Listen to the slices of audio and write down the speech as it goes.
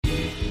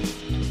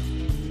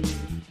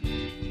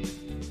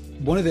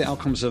one of the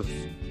outcomes of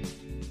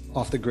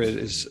Off the Grid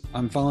is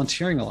I'm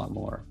volunteering a lot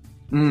more.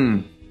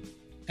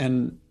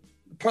 And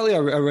partly I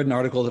read an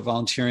article that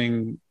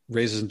volunteering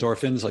raises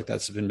endorphins, like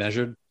that's been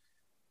measured.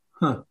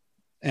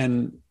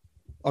 And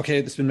okay,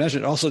 it's been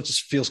measured. It also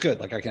just feels good.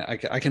 Like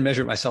I can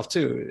measure it myself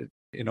too,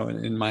 you know,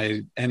 in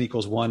my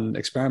N=1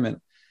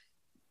 experiment.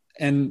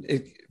 And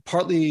it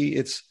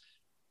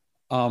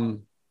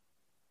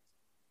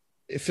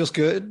feels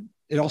good.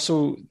 It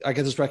also, I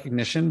get this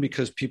recognition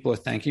because people are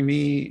thanking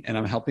me and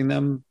I'm helping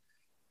them.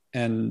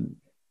 And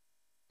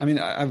I mean,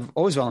 I've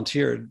always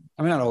volunteered.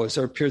 I mean, not always.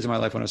 There were periods in my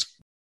life when I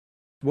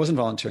wasn't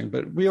volunteering,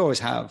 but we always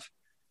have.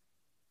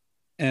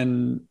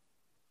 And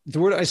the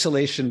word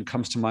isolation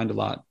comes to mind a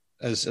lot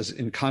as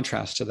in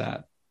contrast to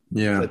that.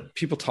 Yeah. That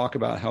people talk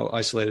about how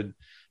isolated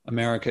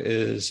America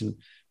is. And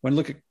when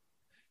look at,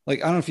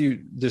 like, I don't know if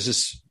there's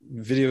this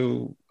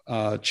video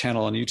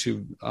channel on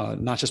YouTube,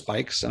 Not Just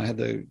Bikes. And I had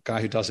the guy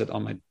who does it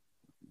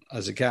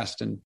as a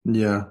guest. And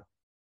yeah,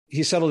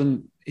 he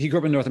grew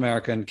up in North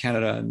America and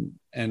Canada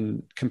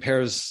and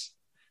compares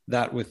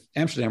that with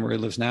Amsterdam, where he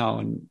lives now.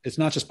 And it's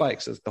not just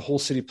bikes, it's the whole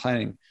city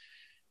planning.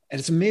 And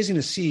it's amazing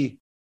to see,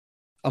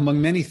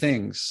 among many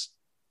things,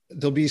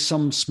 there'll be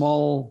some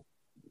small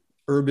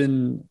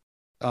urban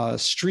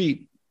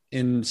street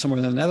somewhere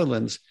in the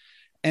Netherlands.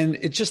 And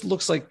it just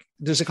looks like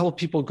there's a couple of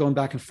people going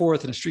back and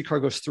forth and a streetcar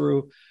goes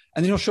through,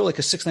 and then you'll show like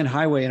a 6-lane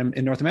highway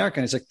in North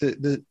America. And it's like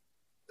the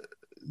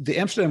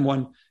Amsterdam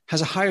one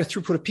has a higher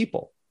throughput of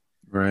people.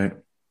 Right.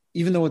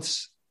 Even though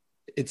it's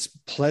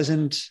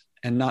pleasant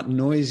and not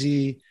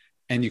noisy,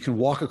 and you can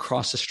walk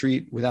across the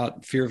street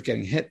without fear of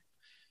getting hit.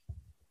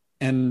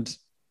 And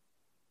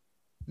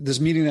this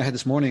meeting that I had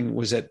this morning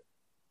was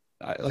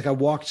I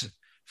walked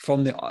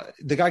from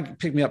the guy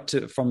picked me up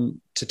to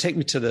take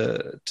me to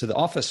the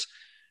office.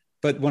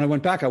 But when I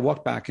went back, I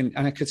walked back and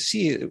I could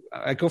see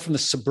I go from the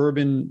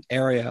suburban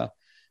area,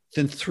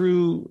 then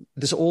through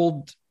this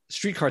old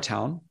streetcar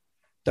town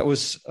that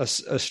was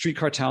a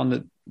streetcar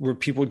town where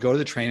people would go to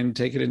the train and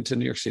take it into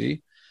New York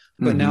City.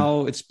 But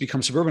now it's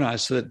become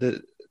suburbanized, so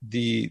that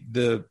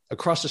the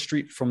across the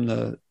street from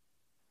the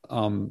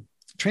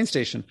train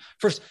station,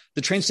 first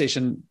the train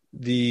station,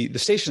 the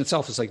station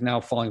itself is like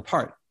now falling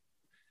apart.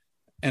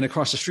 And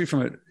across the street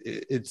from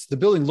it, the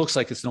building looks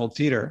like it's an old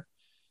theater,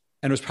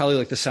 and it was probably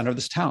like the center of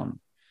this town.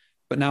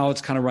 But now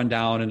it's kind of run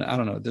down, and I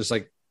don't know, there's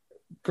like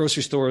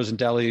grocery stores and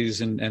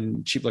delis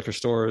and cheap liquor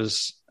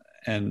stores.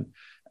 And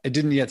I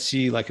didn't yet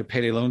see like a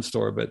payday loan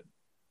store, but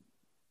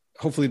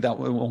hopefully that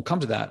won't come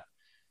to that.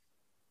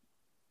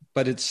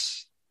 But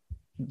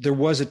there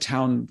was a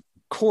town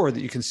core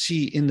that you can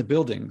see in the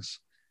buildings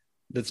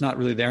that's not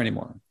really there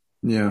anymore.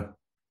 Yeah.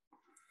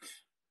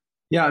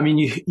 Yeah. I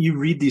mean, you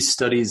read these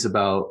studies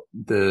about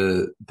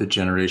the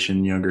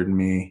generation younger than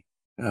me,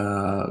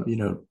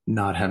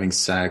 not having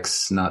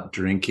sex, not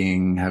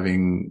drinking,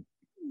 having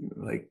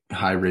like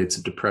high rates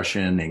of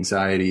depression,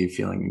 anxiety,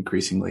 feeling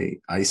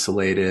increasingly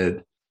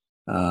isolated.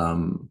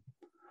 And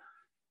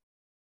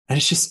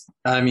it's just,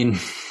 I mean,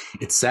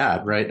 it's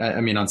sad, right? I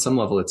mean, on some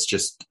level, it's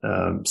just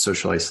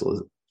social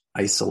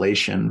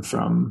isolation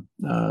from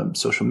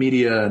social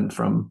media and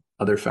from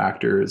other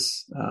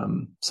factors,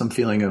 some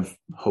feeling of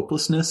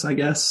hopelessness, I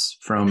guess,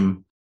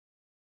 from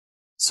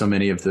so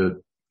many of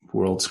the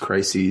world's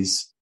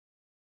crises.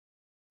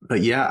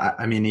 But yeah,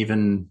 I mean,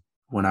 even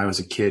when I was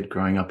a kid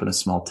growing up in a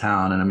small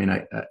town, and I mean,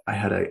 I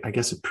had I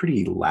guess a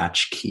pretty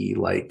latchkey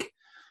like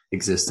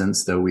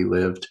existence, though we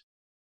lived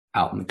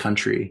out in the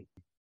country.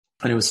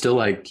 And it was still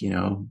like,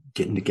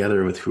 getting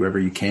together with whoever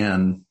you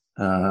can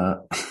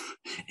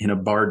in a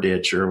bar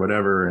ditch or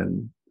whatever,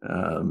 and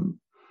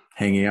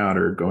hanging out,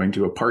 or going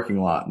to a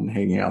parking lot and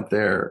hanging out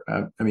there.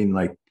 I mean,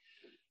 like,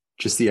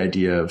 just the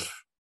idea of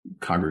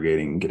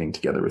congregating, getting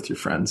together with your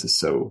friends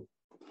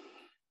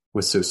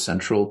was so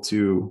central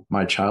to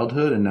my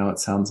childhood. And now it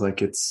sounds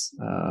like it's,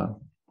 I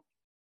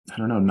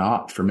don't know,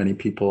 not for many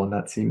people. And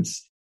that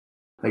seems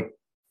like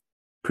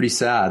pretty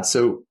sad.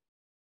 So,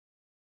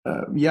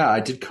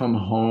 I did come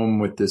home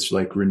with this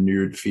like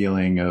renewed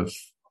feeling of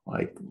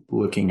like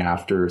looking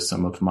after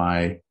some of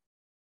my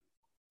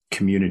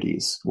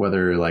communities,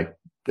 whether like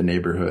the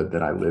neighborhood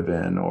that I live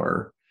in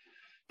or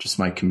just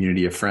my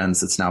community of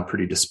friends that's now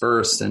pretty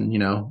dispersed. And,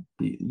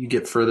 you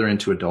get further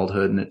into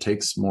adulthood and it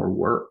takes more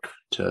work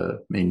to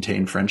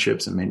maintain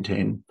friendships and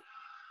maintain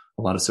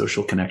a lot of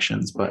social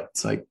connections, but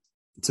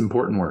it's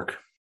important work.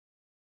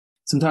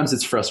 Sometimes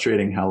it's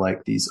frustrating how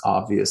like these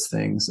obvious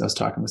things, I was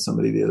talking with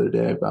somebody the other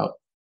day about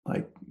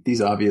like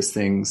these obvious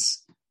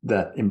things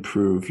that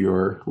improve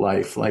your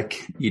life, like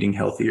eating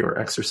healthy or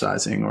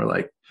exercising or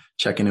like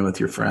checking in with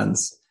your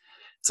friends.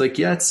 It's like,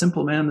 yeah, it's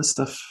simple, man. This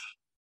stuff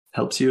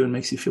helps you and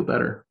makes you feel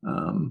better.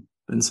 And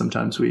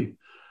sometimes we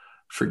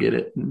forget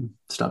it and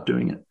stop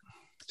doing it.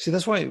 See,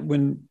 that's why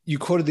when you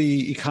quoted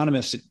The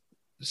Economist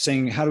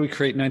saying, how do we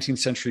create 19th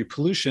century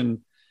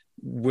pollution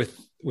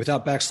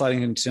without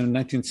backsliding into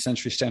 19th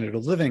century standard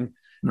of living?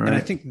 Right. And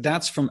I think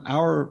that's from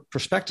our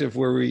perspective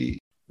where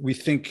we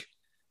think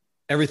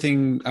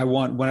everything I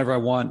want, whenever I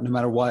want, no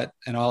matter what.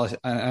 And I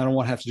don't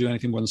want to have to do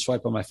anything more than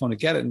swipe on my phone to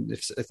get it. And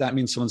if that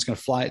means someone's going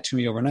to fly it to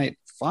me overnight,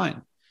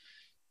 fine.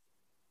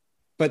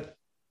 But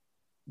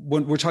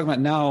when we're talking about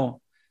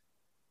now,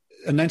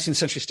 a 19th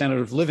century standard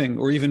of living,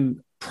 or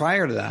even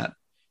prior to that,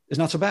 is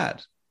not so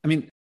bad. I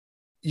mean,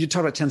 you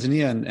talk about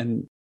Tanzania,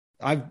 and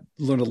I've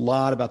learned a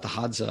lot about the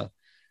Hadza.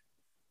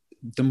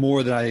 The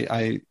more that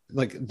I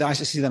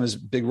see them as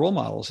big role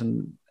models,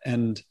 and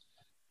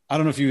I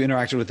don't know if you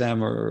interacted with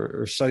them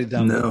or studied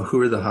them. No,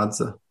 who are the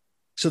Hadza?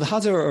 So the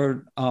Hadza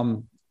are,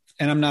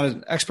 and I'm not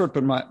an expert,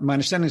 but my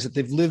understanding is that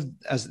they live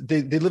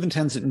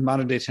in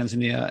modern day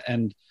Tanzania,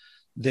 and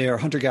they are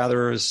hunter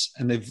gatherers,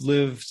 and they've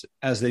lived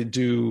as they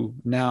do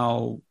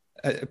now.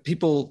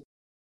 People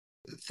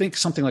think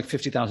something like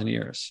 50,000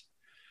 years,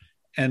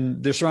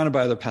 and they're surrounded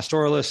by other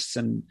pastoralists.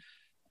 And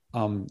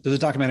there's a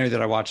documentary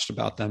that I watched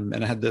about them,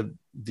 and I had the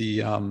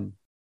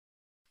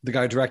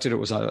guy who directed it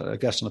was a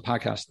guest on the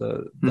podcast,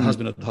 the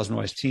husband of the husband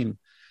and wife team.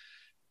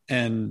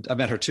 And I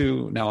met her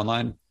too, now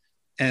online.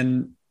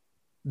 And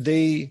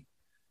they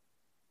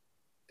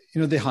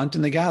hunt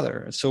and they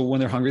gather. So when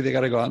they're hungry, they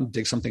got to go out and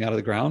dig something out of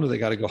the ground, or they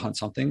got to go hunt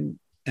something.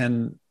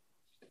 And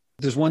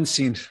there's one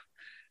scene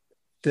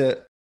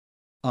that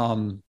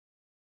the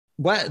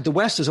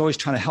West is always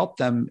trying to help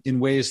them in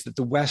ways that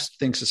the West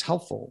thinks is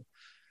helpful.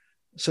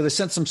 So they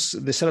set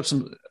up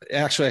some,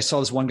 actually I saw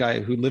this one guy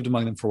who lived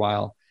among them for a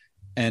while,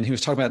 and he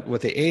was talking about what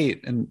they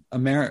ate. And I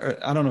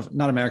don't know,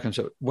 not Americans,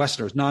 but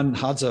Westerners,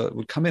 non-Hadza,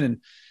 would come in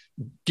and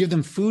give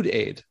them food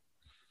aid.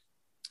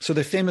 So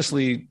they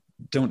famously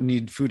don't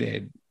need food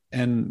aid.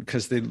 And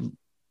because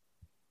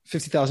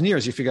 50,000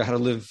 years, you figure out how to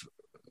live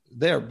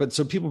there. But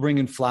so people bring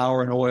in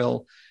flour and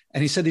oil.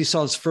 And he said he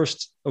saw his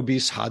first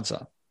obese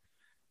Hadza.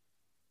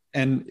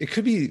 And it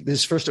could be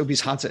his first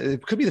obese Hadza.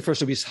 It could be the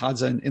first obese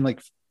Hadza in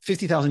like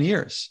 50,000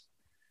 years.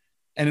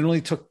 And it only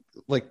took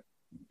like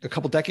a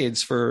couple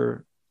decades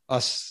for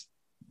us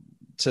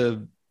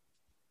to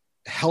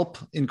help,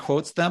 in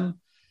quotes, them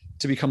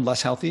to become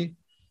less healthy.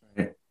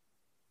 Right.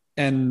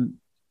 And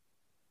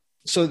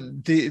so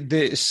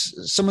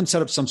someone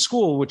set up some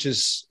school, which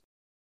is,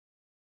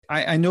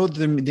 I know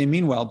they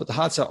mean well, but the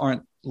Hadza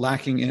aren't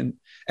lacking in.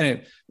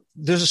 Anyway,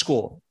 there's a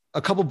school.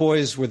 A couple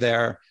boys were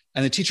there,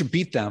 and the teacher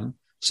beat them.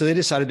 So they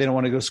decided they don't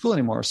want to go to school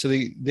anymore. So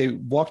they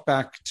walked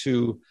back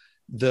to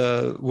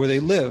where they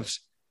lived,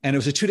 and it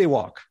was a 2-day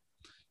walk.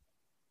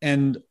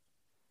 And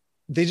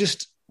they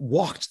just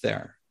walked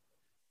there.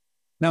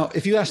 Now,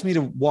 if you asked me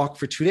to walk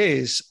for 2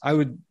 days,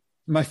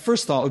 my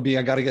first thought would be,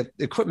 I got to get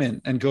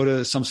equipment and go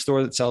to some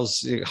store that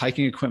sells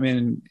hiking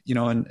equipment,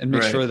 and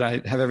make sure that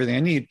I have everything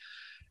I need.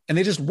 And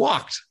they just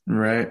walked.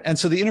 Right. And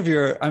so the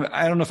interviewer,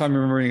 I don't know if I'm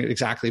remembering it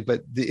exactly,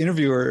 but the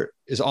interviewer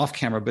is off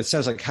camera, but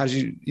says like, how'd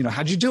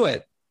you do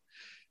it?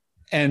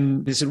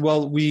 And he said,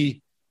 well,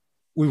 we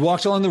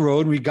walked along the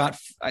road, and we got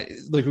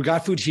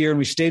food here, and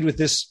we stayed with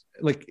this,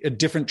 like a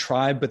different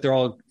tribe, but they're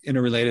all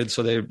interrelated.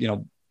 So they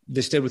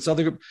stayed with this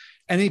other group.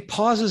 And he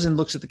pauses and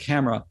looks at the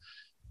camera.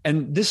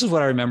 And this is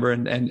what I remember.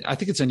 And I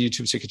think it's on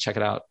YouTube, so you can check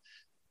it out.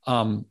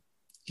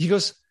 He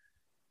goes,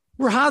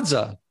 "We're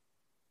Hadza."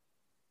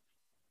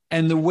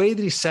 And the way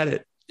that he said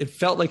it, it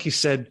felt like he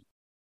said,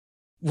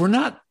 "We're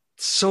not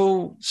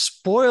so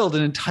spoiled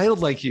and entitled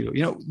like you.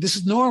 This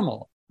is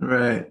normal."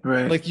 Right.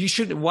 Like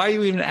why are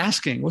you even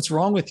asking? What's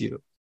wrong with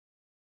you?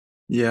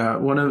 Yeah.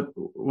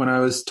 When I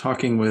was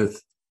talking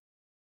with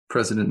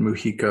President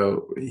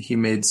Mujica, he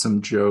made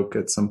some joke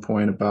at some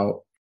point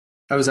about,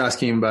 I was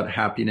asking him about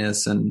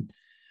happiness and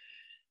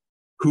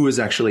who was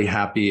actually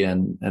happy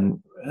and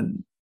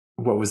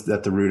what was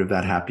at the root of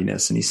that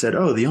happiness. And he said,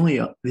 "Oh, the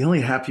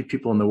only happy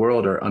people in the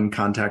world are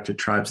uncontacted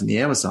tribes in the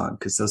Amazon,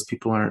 because those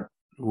people aren't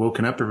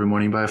woken up every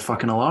morning by a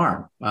fucking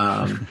alarm."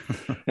 And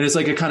it's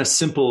like a kind of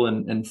simple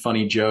and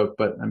funny joke,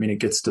 but I mean, it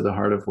gets to the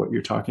heart of what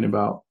you're talking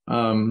about.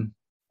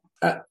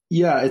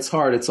 Yeah, it's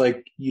hard. It's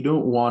like, you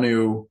don't want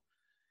to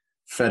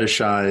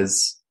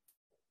fetishize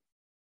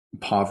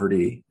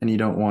poverty, and you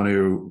don't want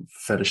to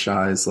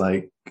fetishize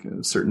like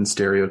certain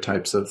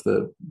stereotypes of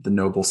the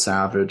noble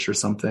savage or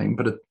something.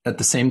 But at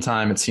the same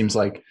time, it seems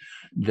like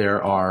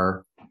there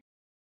are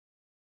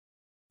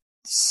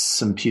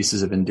some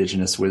pieces of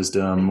indigenous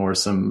wisdom, or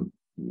some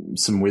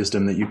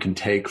wisdom that you can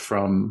take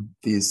from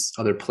these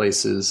other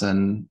places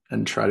and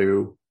try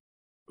to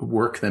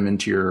work them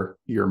into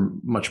your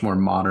much more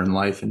modern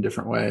life in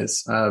different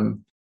ways.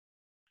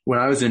 When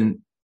I was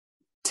in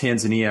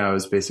Tanzania, I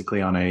was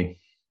basically on a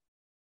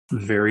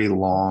very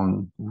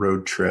long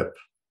road trip.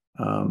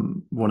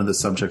 One of the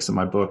subjects of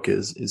my book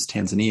is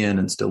Tanzanian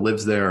and still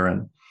lives there.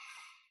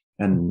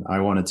 And I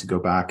wanted to go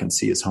back and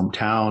see his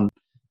hometown,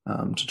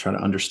 to try to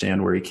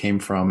understand where he came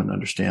from and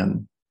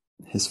understand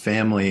his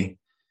family.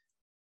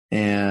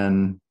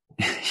 And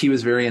he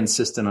was very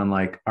insistent on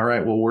like, all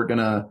right, well, we're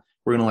gonna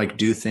like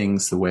do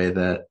things the way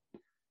that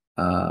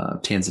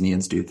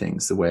Tanzanians do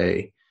things, the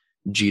way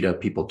Jita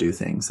people do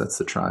things. That's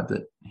the tribe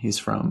that he's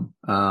from.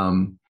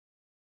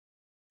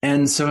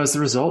 And so as a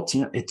result,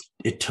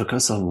 it took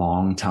us a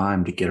long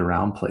time to get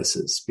around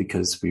places,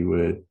 because we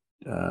would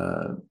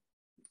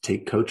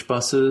take coach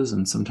buses,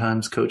 and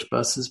sometimes coach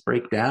buses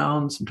break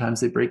down. Sometimes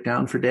they break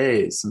down for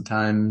days.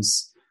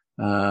 Sometimes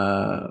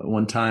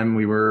one time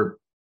we were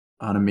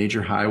on a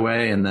major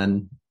highway and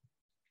then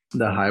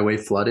the highway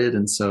flooded.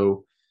 And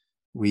so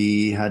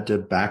we had to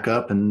back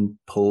up and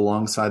pull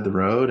alongside the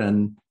road.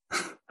 And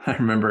I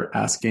remember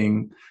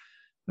asking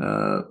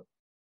the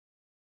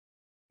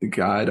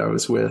guide I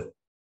was with,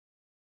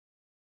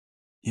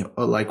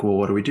 like, well,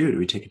 what do we do? Do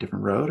we take a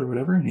different road or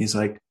whatever? And he's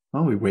like,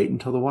 oh, we wait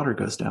until the water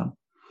goes down.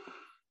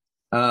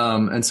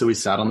 And so we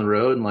sat on the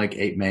road and like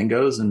ate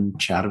mangoes and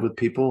chatted with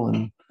people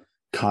and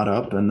caught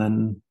up. And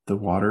then the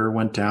water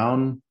went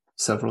down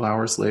several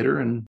hours later,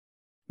 and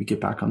we get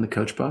back on the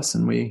coach bus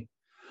and we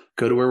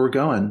go to where we're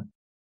going.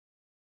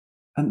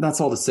 And that's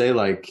all to say,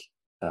 like,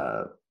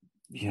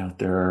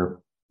 there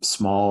are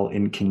small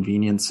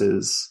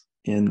inconveniences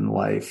in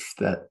life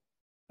that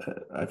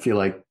I feel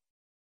like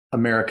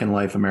American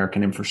life,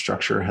 American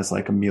infrastructure has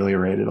like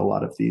ameliorated a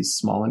lot of these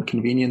small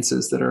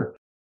inconveniences that are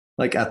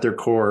like at their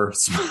core,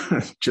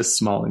 just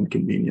small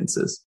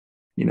inconveniences,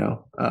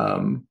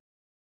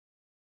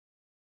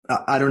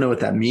 I don't know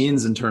what that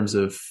means in terms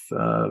of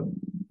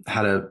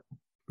how to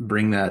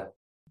bring that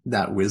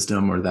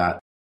wisdom or that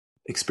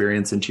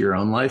experience into your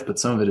own life. But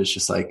some of it is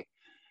just like,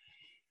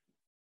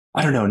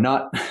 I don't know,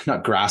 not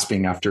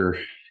grasping after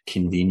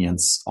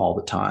convenience all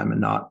the time,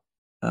 and not,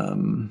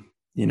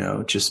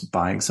 just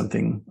buying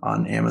something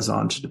on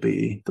Amazon to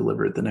be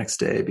delivered the next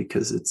day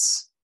because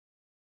it's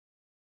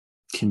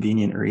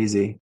convenient or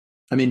easy.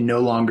 I mean,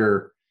 no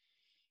longer,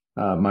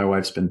 my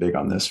wife's been big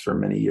on this for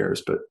many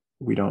years, but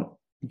we don't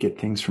get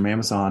things from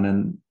Amazon,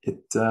 and it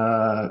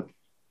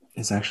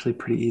is actually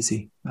pretty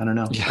easy. I don't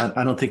know. Yeah.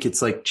 I don't think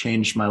it's like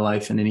changed my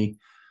life in any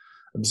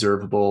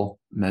observable,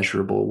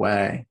 measurable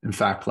way. In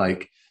fact,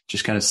 like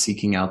just kind of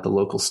seeking out the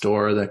local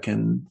store that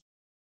can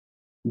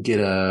get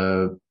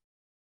a,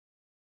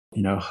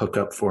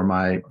 hookup for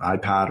my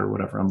iPad or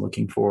whatever I'm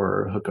looking for,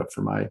 or a hookup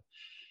for my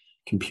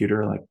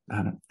computer. Like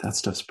that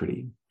stuff's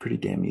pretty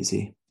damn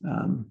easy.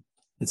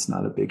 It's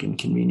not a big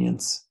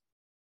inconvenience.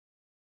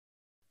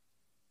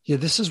 Yeah,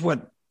 this is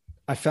what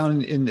I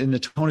found in the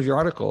tone of your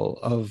article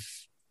of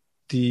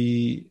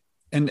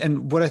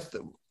and what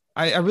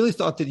I really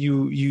thought that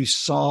you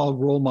saw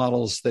role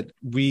models that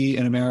we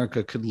in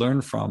America could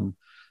learn from,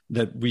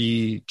 that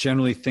we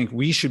generally think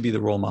we should be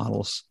the role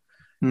models.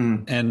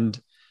 And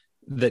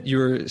that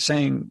you're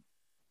saying,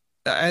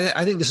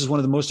 I think this is one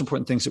of the most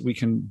important things that we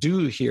can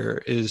do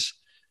here is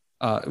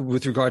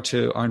with regard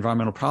to our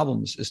environmental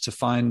problems, is to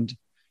find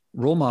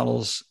role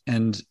models,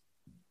 and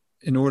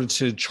in order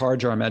to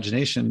charge our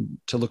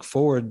imagination to look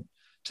forward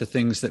to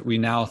things that we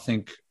now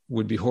think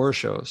would be horror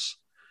shows.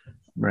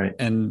 Right.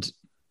 And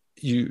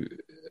no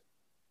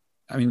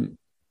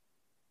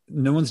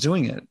one's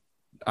doing it.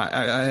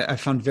 I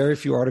found very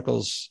few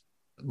articles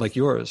like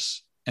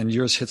yours, and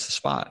yours hits the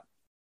spot.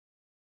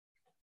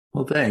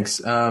 Well, thanks.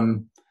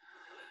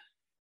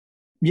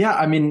 Yeah,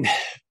 I mean,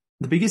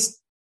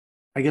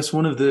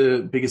 one of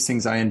the biggest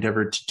things I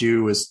endeavored to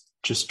do was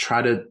just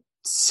try to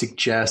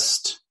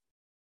suggest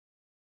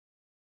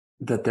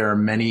that there are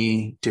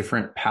many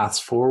different paths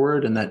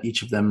forward, and that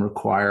each of them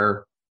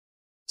require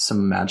some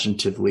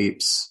imaginative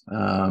leaps,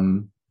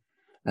 and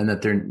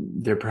that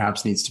there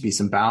perhaps needs to be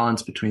some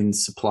balance between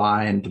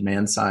supply and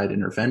demand side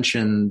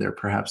intervention. There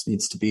perhaps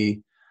needs to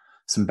be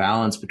some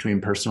balance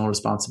between personal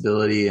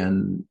responsibility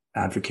and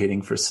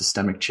advocating for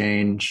systemic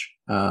change.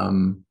 I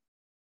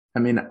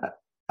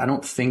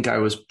don't think I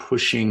was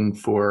pushing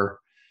for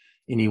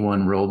any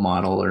one role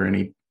model or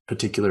any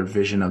particular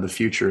vision of the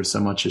future so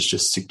much as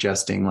just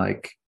suggesting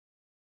like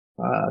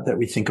that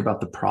we think about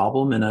the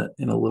problem in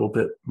a little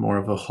bit more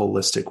of a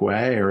holistic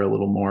way, or a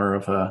little more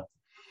of a,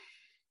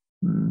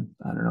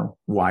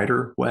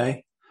 wider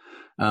way.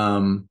 I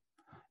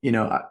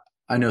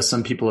know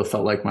some people have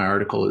felt like my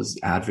article is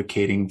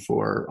advocating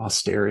for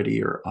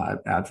austerity or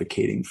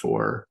advocating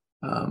for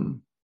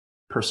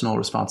personal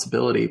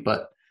responsibility,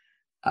 but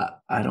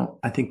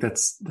I think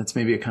that's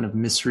maybe a kind of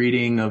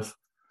misreading of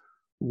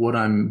what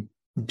I'm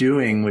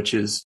doing, which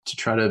is to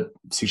try to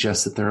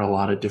suggest that there are a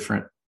lot of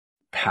different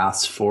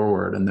paths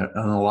forward, and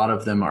a lot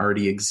of them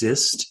already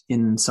exist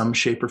in some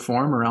shape or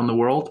form around the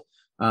world.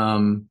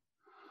 In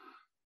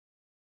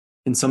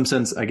some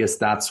sense, I guess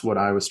that's what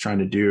I was trying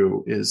to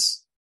do,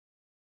 is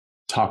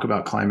talk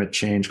about climate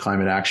change,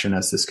 climate action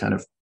as this kind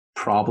of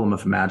problem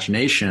of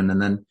imagination.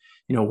 And then,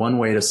 one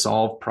way to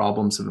solve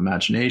problems of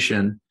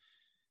imagination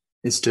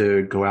is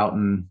to go out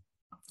and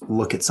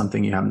look at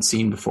something you haven't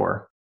seen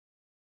before.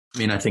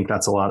 I think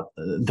that's a lot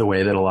the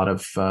way that a lot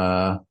of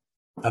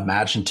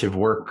imaginative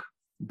work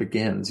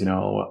begins.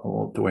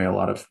 The way a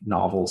lot of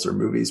novels or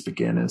movies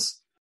begin is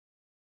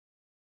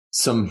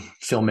some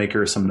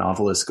filmmaker, some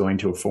novelist going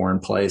to a foreign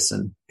place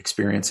and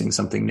experiencing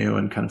something new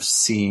and kind of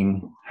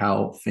seeing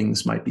how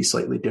things might be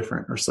slightly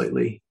different, or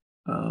slightly,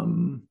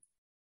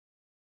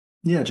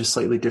 just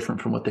slightly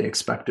different from what they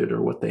expected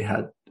or what they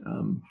had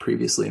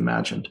previously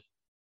imagined.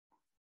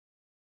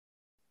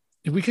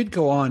 We could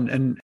go on,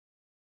 and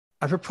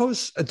I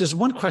propose there's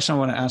one question I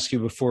want to ask you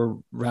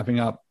before wrapping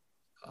up.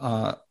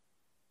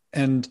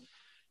 And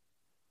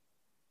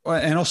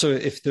also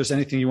if there's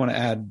anything you want to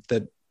add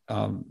that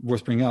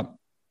worth bringing up,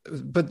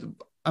 but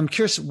I'm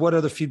curious what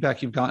other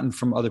feedback you've gotten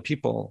from other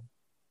people,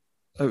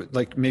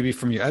 like maybe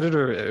from your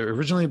editor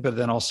originally, but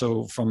then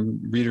also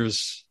from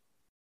readers.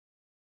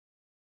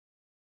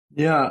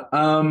 Yeah.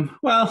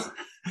 Well,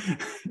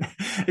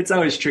 it's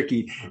always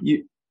tricky.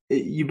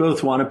 You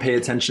both want to pay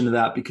attention to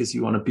that because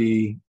you want to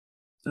be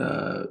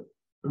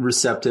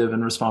receptive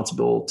and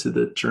responsible to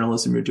the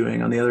journalism you're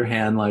doing. On the other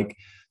hand, like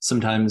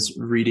sometimes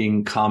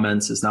reading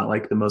comments is not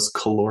like the most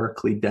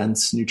calorically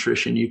dense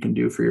nutrition you can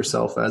do for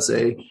yourself as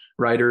a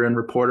writer and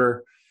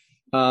reporter.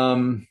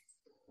 I've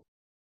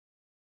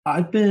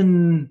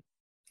gotten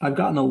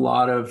a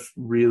lot of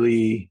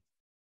really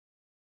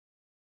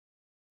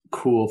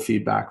cool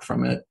feedback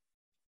from it,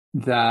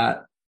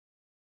 that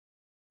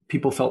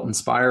people felt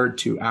inspired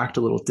to act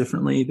a little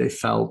differently. They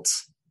felt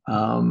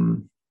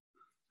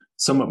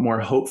somewhat more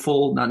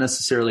hopeful, not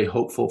necessarily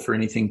hopeful for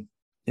anything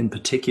in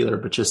particular,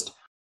 but just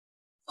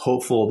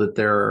hopeful that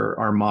there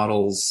are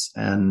models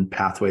and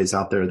pathways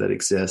out there that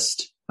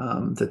exist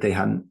that they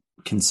hadn't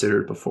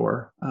considered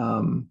before.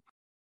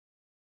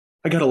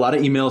 I got a lot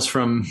of emails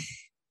from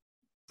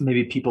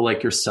maybe people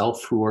like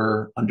yourself who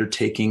are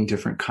undertaking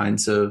different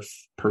kinds of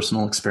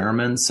personal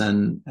experiments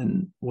and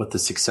what the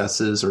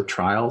successes or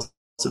trials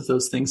of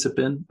those things have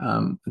been.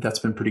 That's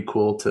been pretty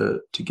cool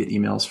to get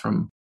emails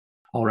from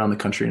all around the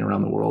country and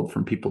around the world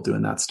from people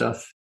doing that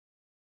stuff.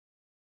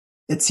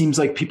 It seems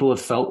like people have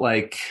felt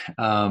like,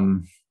 I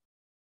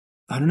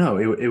don't know,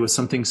 it was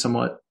something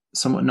somewhat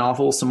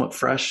novel, somewhat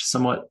fresh,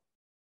 somewhat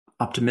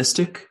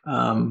optimistic,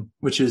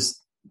 which has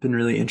been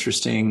really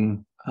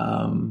interesting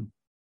and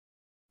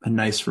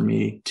nice for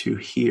me to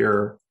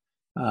hear.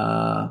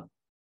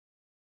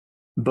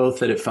 Both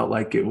that it felt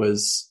like it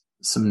was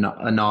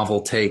a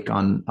novel take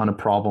on a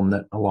problem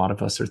that a lot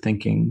of us are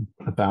thinking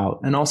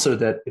about, and also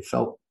that it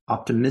felt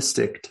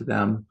optimistic to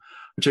them,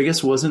 which I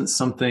guess wasn't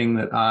something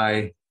that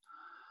I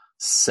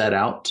set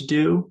out to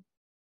do,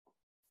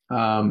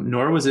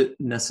 nor was it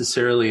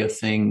necessarily a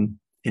thing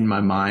in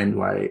my mind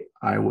while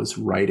I was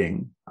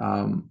writing.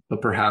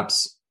 But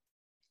perhaps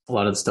a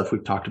lot of the stuff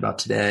we've talked about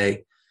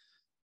today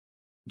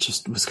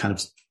just was kind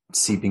of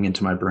seeping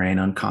into my brain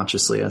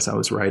unconsciously as I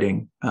was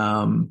writing,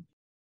 and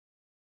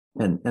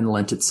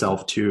lent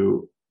itself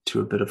to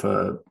a bit of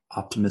a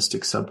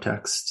optimistic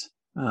subtext.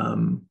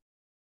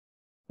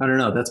 I don't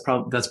know.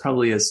 That's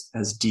probably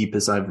as deep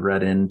as I've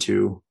read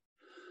into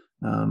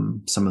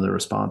some of the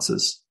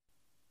responses.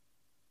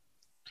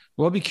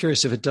 Well, I'll be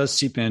curious if it does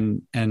seep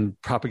in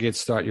and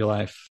propagates throughout your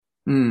life.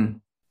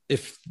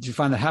 If you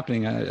find that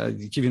happening, I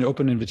give you an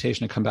open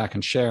invitation to come back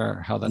and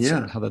share how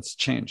that's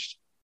changed.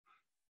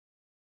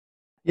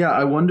 Yeah,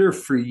 I wonder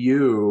for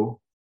you,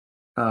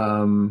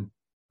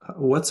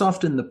 what's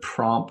often the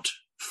prompt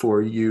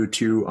for you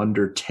to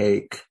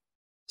undertake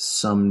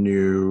some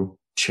new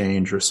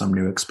change or some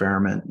new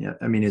experiment? Yeah,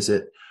 I mean, is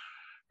it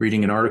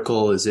reading an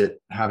article? Is it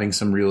having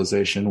some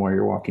realization while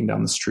you're walking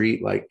down the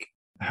street? Like,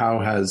 how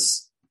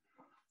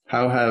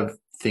have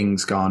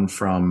things gone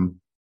from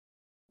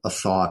a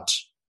thought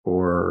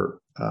or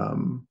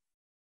an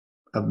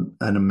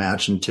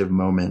imaginative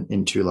moment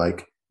into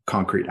like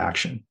concrete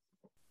action?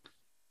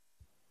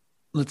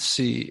 Let's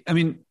see. I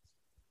mean,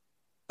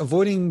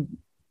 avoiding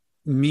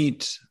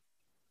meat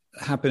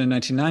happened in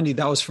 1990.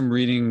 That was from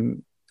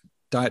reading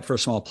Diet for a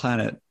Small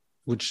Planet,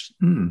 which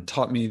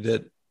taught me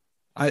that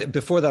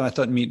before that, I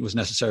thought meat was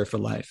necessary for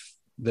life,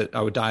 that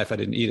I would die if I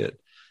didn't eat it.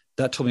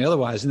 That told me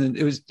otherwise. And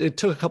then it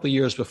took a couple of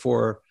years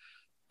before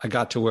I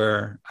got to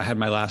where I had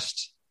my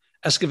last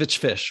Escovitch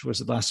fish was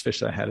the last fish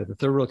that I had at the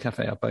Third World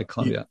Cafe out by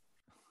Columbia.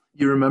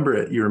 You remember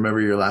it. You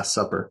remember your last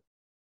supper.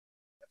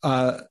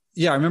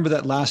 Yeah, I remember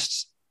that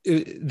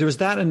there was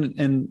that.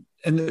 And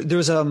there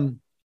was,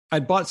 I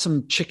bought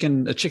a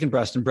chicken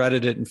breast and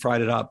breaded it and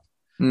fried it up.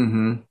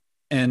 Mm-hmm.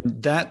 And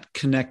that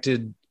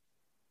connected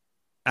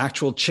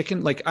actual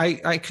chicken. Like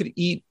I could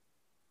eat,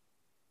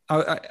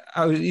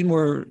 I would eat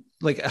more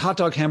like a hot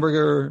dog,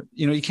 hamburger,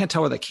 you can't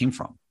tell where that came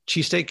from.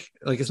 Cheesesteak,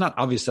 like it's not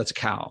obvious that's a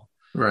cow.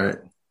 Right.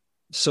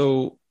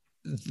 So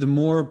the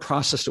more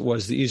processed it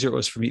was, the easier it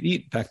was for me to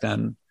eat back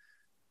then.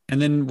 And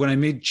then when I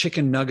made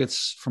chicken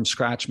nuggets from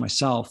scratch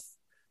myself,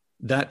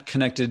 that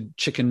connected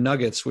chicken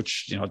nuggets,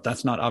 which,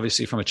 that's not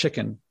obviously from a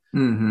chicken,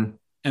 mm-hmm.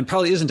 and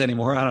probably isn't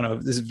anymore. I don't know.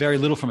 There's very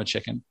little from a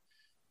chicken,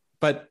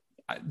 but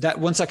that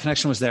once that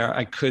connection was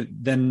there,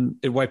 then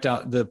it wiped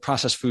out the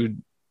processed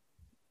food.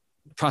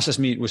 Processed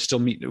meat was still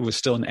meat. It was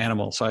still an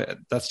animal. So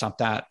that stopped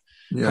that.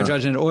 Yeah.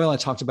 Hydrogenated oil, I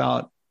talked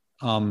about.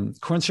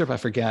 Corn syrup, I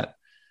forget.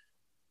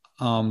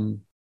 But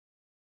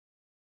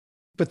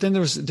then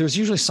there's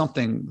usually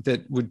something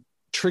that would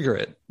trigger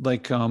it.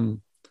 Like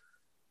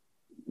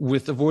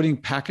with avoiding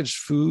packaged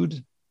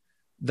food,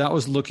 that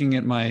was looking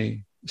at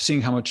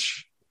seeing how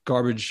much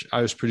garbage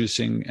I was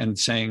producing and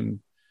saying,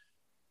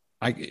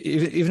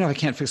 even if I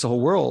can't fix the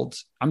whole world,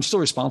 I'm still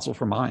responsible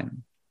for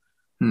mine.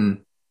 Hmm.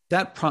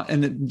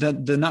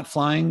 The not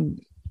flying,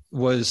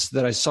 was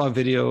that I saw a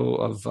video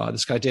of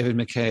this guy, David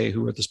McKay,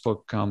 who wrote this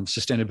book,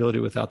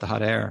 Sustainability Without the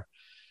Hot Air.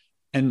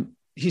 And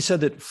he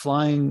said that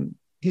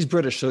he's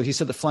British, so he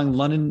said that flying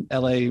London,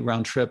 LA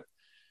round trip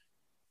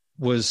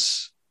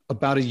was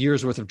about a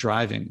year's worth of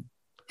driving.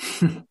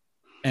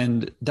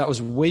 And that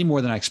was way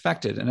more than I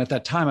expected. And at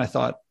that time, I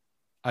thought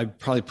I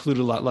probably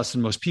polluted a lot less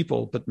than most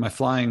people, but my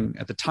flying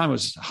at the time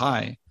was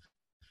high.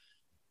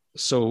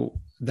 So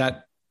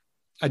that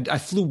I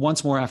flew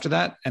once more after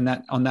that. And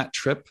that on that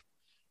trip,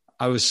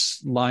 I was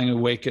lying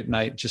awake at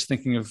night, just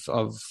thinking of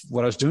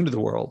what I was doing to the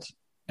world.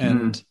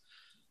 And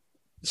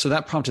so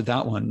that prompted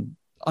that one.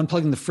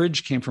 Unplugging the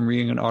fridge came from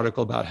reading an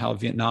article about how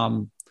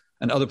Vietnam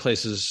and other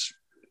places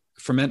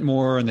ferment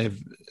more.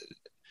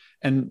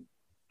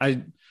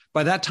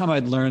 By that time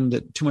I'd learned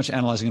that too much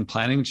analyzing and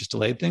planning just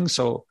delayed things.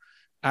 So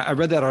I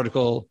read that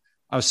article.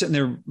 I was sitting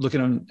there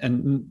looking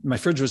and my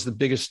fridge was the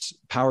biggest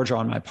power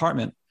draw in my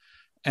apartment.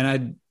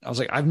 And I was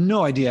like, I have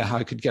no idea how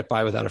I could get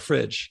by without a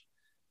fridge.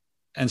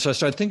 And so I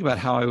started thinking about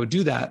how I would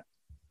do that.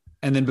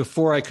 And then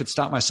before I could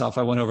stop myself,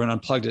 I went over and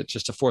unplugged it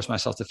just to force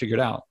myself to figure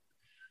it out.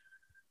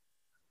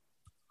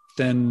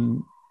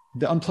 Then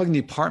unplugging the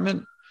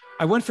apartment,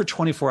 I went for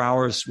 24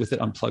 hours with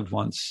it unplugged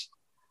once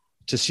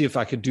to see if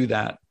I could do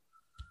that.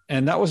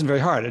 And that wasn't very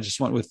hard. I just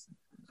went with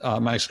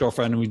my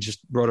ex-girlfriend and we just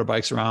rode our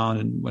bikes around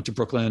and went to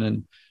Brooklyn.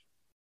 And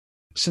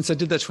since I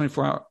did that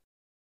 24-hour,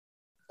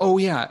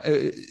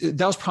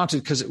 that was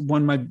prompted because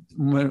when my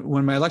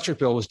electric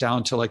bill was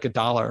down to like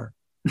 $1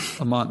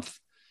 a month,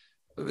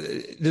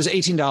 there's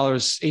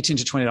 $18 to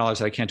 $20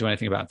 that I can't do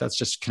anything about. That's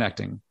just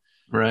connecting.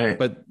 Right.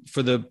 But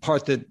for the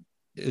part that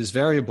is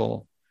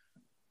variable,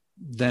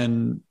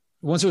 then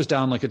once it was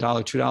down like $1,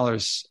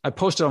 $2, I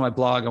posted on my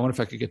blog, I wonder if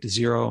I could get to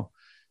zero.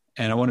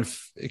 And I wonder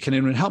can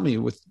anyone help me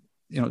with,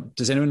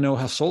 does anyone know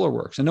how solar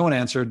works? And no one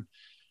answered,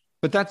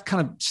 but that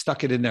kind of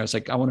stuck it in there. It's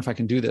like, I wonder if I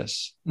can do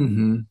this.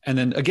 Mm-hmm. And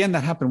then again,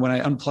 that happened when I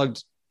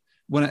unplugged,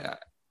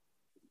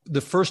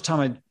 the first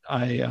time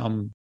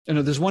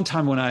there's one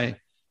time when I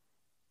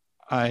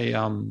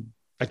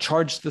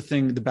charged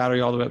the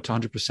battery all the way up to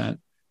 100%,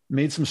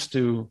 made some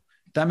stew.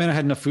 That meant I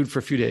had enough food for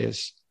a few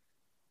days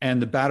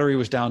and the battery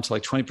was down to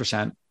like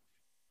 20%.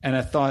 And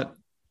I thought,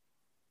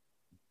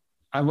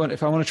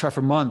 if I want to try for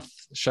a month,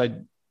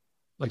 should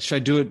I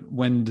do it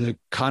when the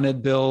Con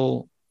Ed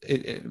bill,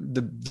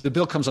 the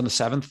bill comes on the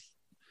 7th?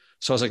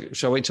 So I was like,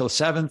 should I wait till the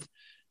 7th?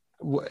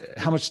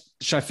 How much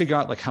should I figure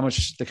out, like how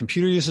much the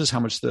computer uses, how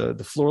much the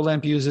floor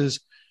lamp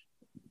uses?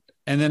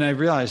 And then I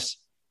realized,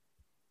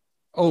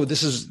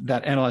 this is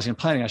that analyzing and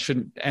planning.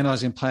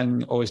 Analyzing and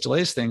planning always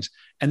delays things.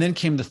 And then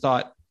came the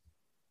thought,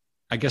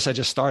 I guess I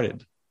just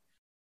started.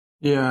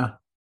 Yeah.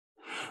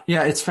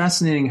 Yeah. It's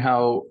fascinating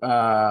how,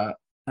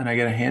 and I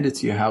got to hand it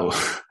to you, how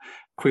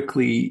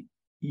quickly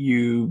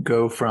you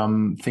go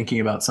from thinking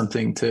about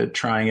something to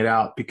trying it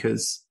out,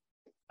 because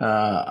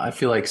I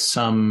feel like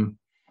some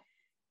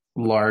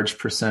large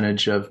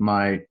percentage of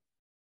my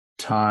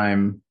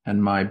time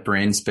and my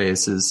brain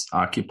space is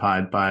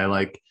occupied by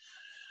like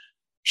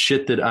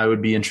shit that I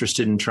would be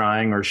interested in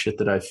trying or shit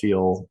that I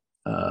feel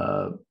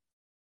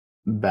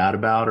bad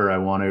about or I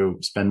want to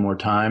spend more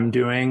time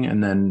doing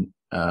and then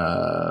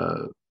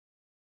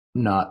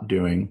not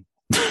doing.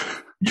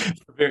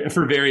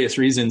 For various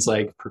reasons,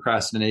 like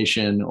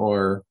procrastination,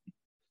 or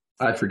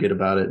I forget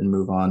about it and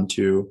move on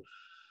to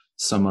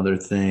some other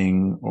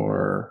thing.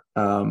 Or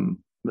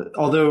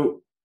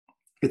although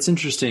it's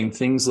interesting,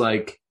 things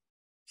like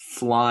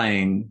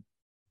flying,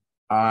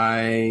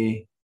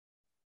 I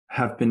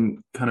have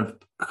been kind of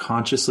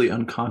consciously,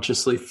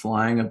 unconsciously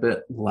flying a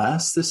bit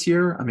less this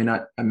year. I mean,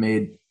 I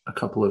made a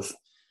couple of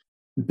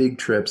big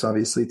trips,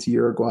 obviously, to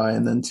Uruguay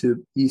and then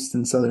to East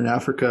and Southern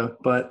Africa,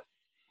 but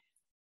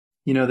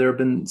there have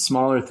been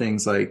smaller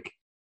things like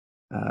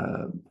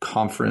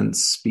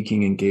conference,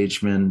 speaking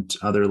engagement,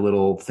 other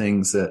little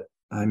things that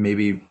I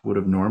maybe would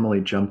have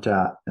normally jumped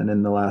at. And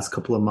in the last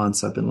couple of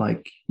months, I've been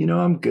like,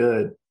 I'm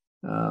good.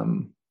 I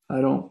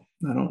don't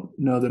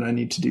know that I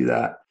need to do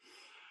that.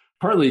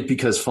 Partly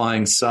because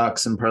flying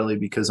sucks and partly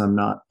because I'm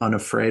not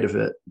unafraid of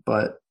it.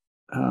 But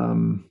I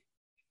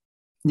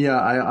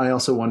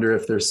also wonder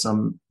if there's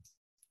some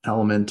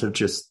element of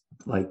just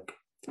like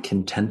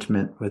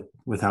contentment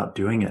without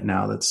doing it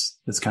now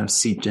that's kind of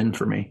seeped in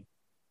for me.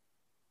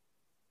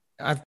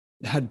 I've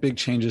had big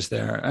changes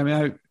there. I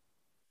mean,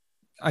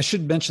 I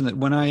should mention that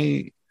when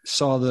I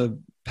saw the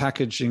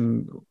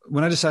packaging,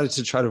 when I decided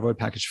to try to avoid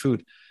packaged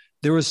food,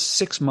 there was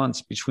 6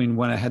 months between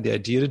when I had the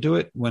idea to do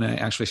it, when I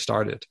actually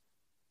started.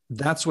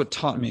 That's what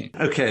taught me.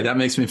 Okay. That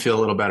makes me feel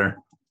a little better.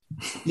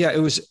 Yeah. It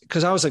was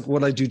because I was like, what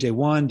do I do day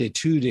 1, day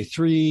 2, day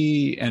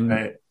 3? And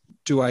right.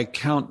 Do I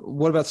count?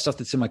 What about stuff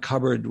that's in my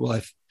cupboard?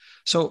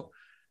 So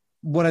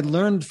what I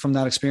learned from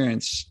that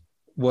experience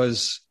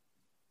was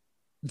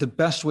the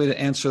best way to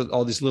answer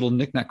all these little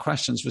knick-knack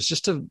questions was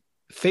just to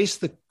face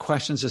the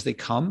questions as they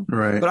come.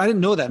 Right. But I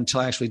didn't know that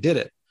until I actually did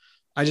it.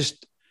 I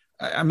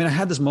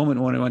had this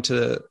moment when I went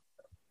to,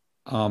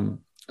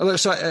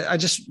 so I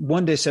just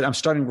one day said, I'm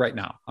starting right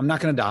now. I'm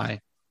not going to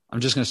die. I'm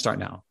just going to start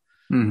now.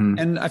 Mm-hmm.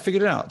 And I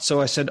figured it out.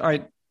 So I said, all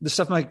right, the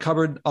stuff in my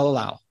cupboard, I'll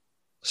allow.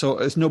 So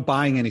it's no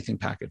buying anything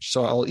packaged.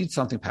 So I'll eat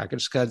something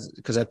packaged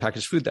because I had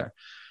packaged food there.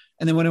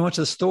 And then when I went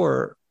to the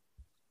store,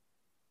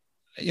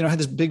 I had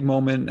this big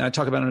moment, and I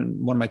talk about it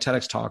in one of my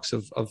TEDx talks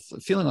of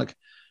feeling like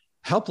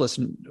helpless.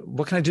 And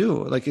what can I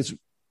do? Like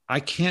I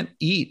can't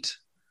eat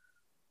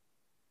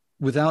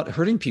without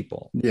hurting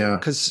people. Yeah.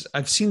 Because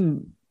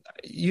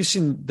you've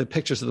seen the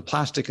pictures of the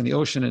plastic in the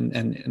ocean, and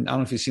I don't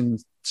know if you've seen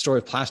the story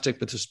of plastic,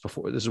 but this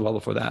is well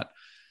before that.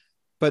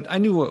 But I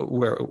knew what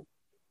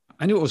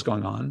was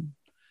going on.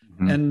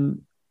 Mm-hmm.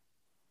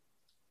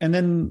 And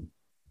then,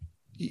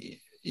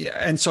 yeah.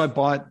 And so I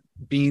bought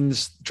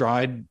beans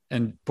dried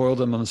and boiled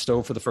them on the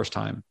stove for the first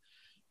time.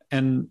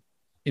 And,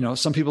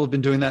 some people have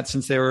been doing that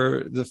since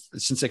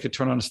they could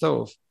turn on a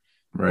stove,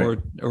 right,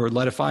 or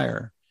light a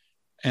fire.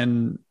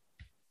 And,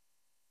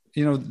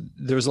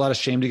 there was a lot of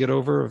shame to get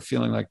over, of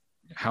feeling like,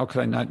 how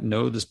could I not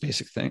know this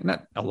basic thing?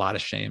 Not a lot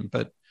of shame,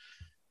 but,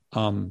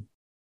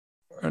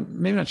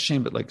 maybe not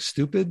shame, but like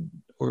stupid,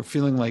 or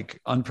feeling like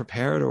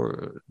unprepared,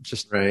 or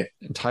just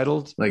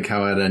entitled. Like,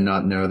 how did I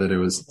not know that it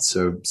was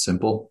so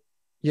simple?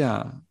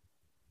 Yeah.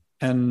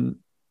 And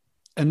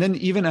then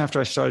even after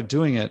I started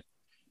doing it,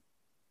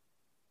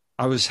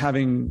 I was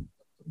having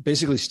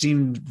basically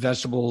steamed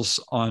vegetables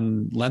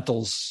on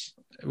lentils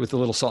with a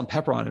little salt and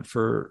pepper on it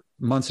for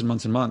months and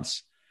months and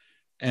months,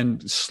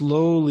 and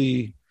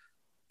slowly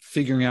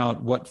figuring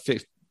out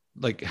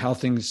how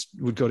things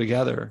would go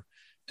together,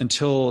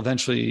 until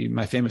eventually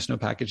my famous no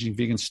packaging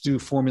vegan stew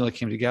formula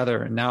came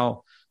together. And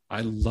now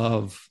I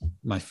love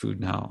my food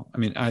now. I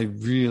mean,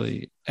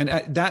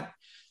 that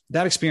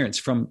experience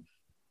from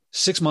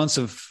 6 months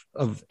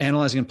of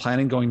analyzing and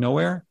planning, going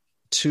nowhere,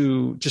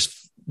 to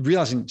just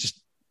realizing,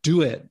 just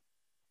do it,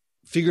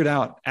 figure it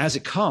out as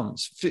it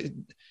comes.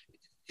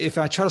 If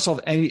I try to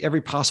solve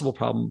every possible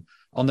problem,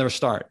 I'll never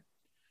start.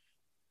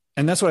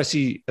 And that's what I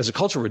see as a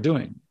culture we're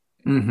doing.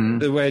 Mm-hmm.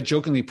 The way I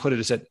jokingly put it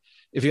is that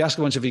if you ask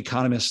a bunch of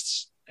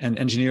economists and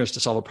engineers to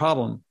solve a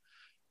problem,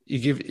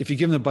 if you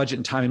give them the budget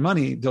and time and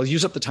money, they'll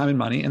use up the time and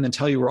money and then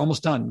tell you, we're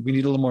almost done. We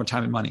need a little more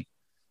time and money.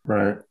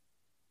 Right.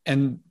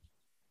 And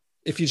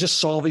if you just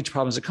solve each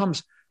problem as it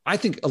comes, I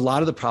think a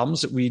lot of the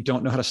problems that we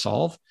don't know how to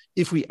solve,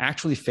 if we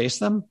actually face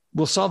them,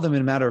 we'll solve them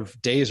in a matter of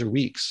days or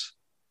weeks.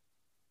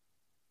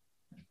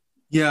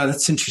 Yeah,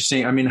 that's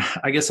interesting. I mean,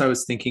 I guess I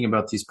was thinking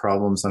about these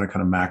problems on a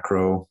kind of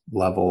macro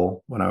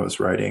level when I was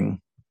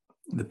writing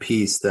the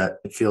piece, that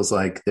it feels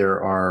like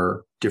there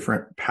are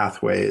different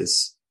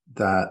pathways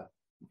that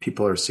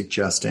people are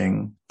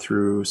suggesting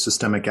through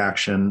systemic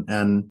action,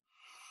 and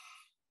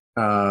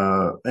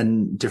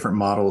different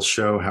models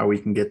show how we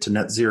can get to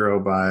net zero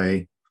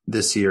by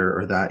this year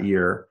or that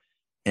year.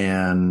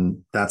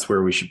 And that's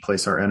where we should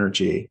place our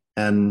energy.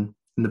 And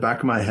in the back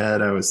of my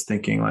head, I was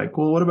thinking like,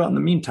 well, what about in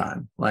the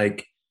meantime?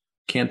 Like,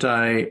 can't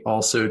I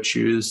also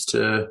choose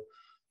to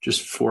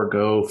just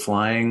forego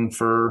flying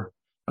for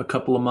a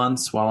couple of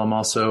months while I'm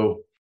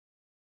also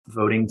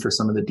voting for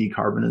some of the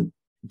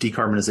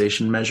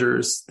decarbonization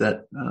measures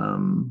that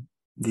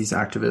these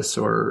activists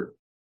or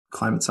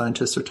climate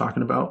scientists are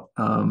talking about?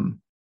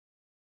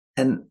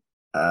 And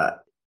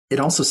it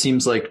also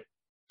seems like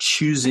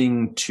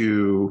choosing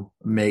to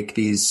make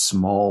these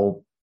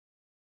small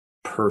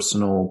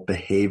personal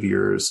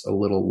behaviors a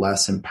little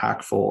less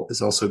impactful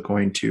is also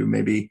going to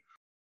maybe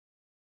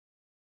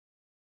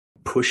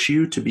push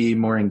you to be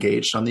more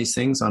engaged on these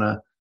things on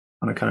a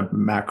kind of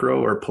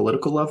macro or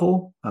political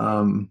level.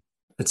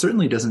 It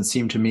certainly doesn't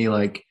seem to me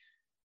like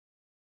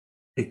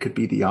it could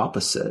be the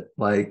opposite,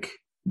 like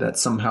that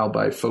somehow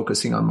by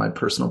focusing on my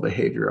personal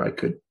behavior, I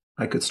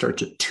could start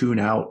to tune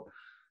out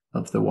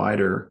of the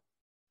wider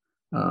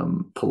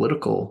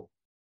political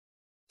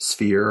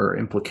sphere or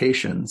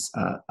implications.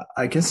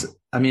 I guess,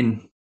 I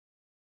mean,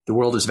 the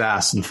world is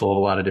vast and full of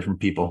a lot of different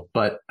people,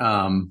 but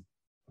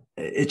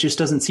it just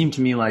doesn't seem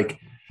to me like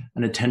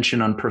an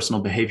attention on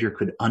personal behavior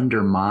could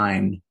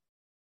undermine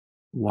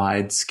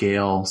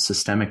wide-scale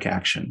systemic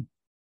action.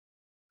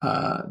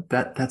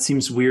 That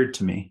seems weird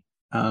to me.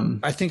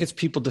 I think it's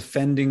people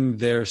defending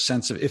their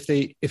sense of, if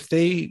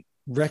they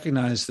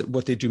recognize that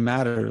what they do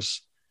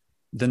matters,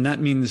 then that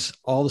means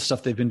all the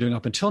stuff they've been doing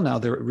up until now,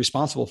 they're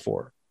responsible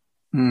for.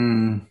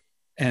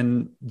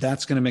 And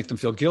that's going to make them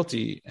feel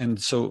guilty. And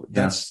so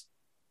that's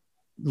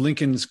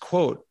Lincoln's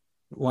quote.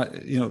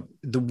 The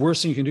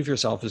worst thing you can do for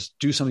yourself is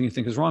do something you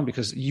think is wrong,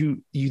 because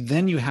you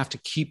have to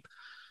keep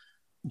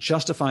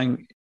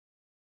justifying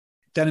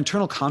that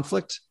internal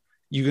conflict.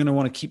 You're going to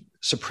want to keep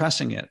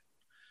suppressing it.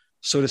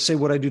 So to say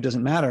what I do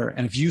doesn't matter,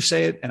 and if you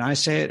say it and I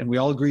say it and we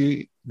all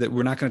agree that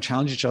we're not going to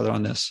challenge each other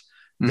on this,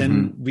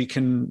 then we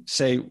can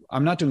say,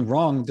 I'm not doing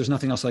wrong. There's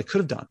nothing else that I could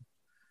have done.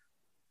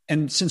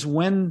 And since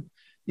when,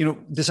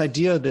 this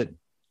idea that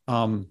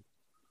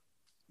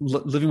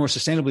living more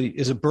sustainably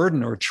is a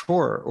burden or a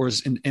chore or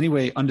is in any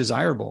way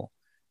undesirable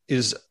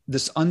is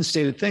this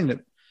unstated thing that,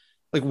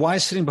 like, why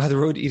is sitting by the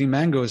road eating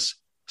mangoes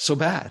so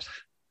bad?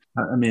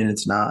 I mean,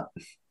 it's not.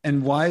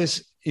 And why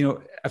is,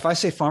 if I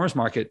say farmer's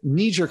market,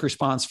 knee-jerk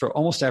response for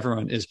almost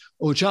everyone is,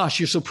 oh, Josh,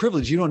 you're so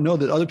privileged. You don't know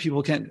that other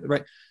people can't,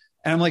 right?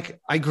 And I'm like,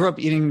 I grew up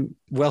eating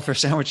welfare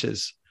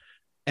sandwiches.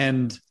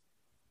 And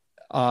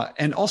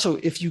also,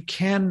 if you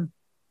can,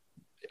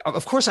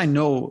 of course, I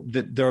know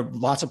that there are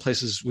lots of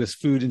places with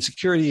food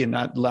insecurity and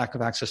not lack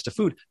of access to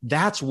food.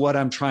 That's what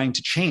I'm trying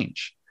to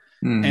change.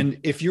 And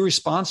if your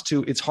response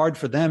to it's hard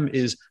for them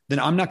is, then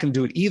I'm not going to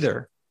do it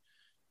either,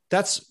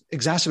 that's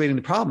exacerbating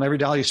the problem. Every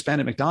dollar you spend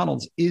at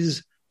McDonald's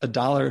is a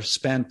dollar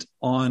spent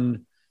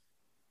on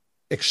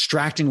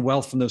extracting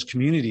wealth from those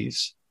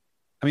communities.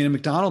 I mean, a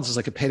McDonald's is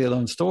like a payday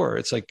loan store.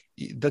 It's like,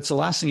 that's the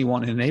last thing you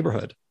want in a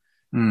neighborhood.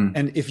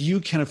 And if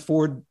you can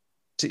afford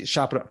to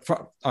shop it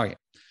up, all right,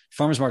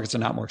 farmers markets are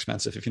not more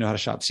expensive if you know how to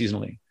shop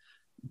seasonally,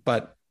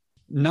 but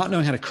not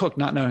knowing how to cook,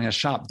 not knowing how to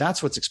shop,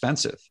 that's what's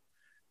expensive.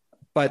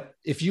 But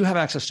if you have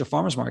access to a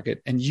farmer's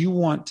market and you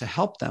want to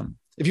help them,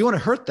 if you want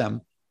to hurt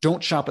them,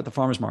 don't shop at the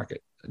farmer's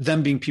market,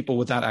 them being people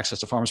without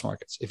access to farmer's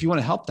markets. If you want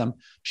to help them,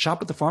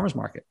 shop at the farmer's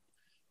market,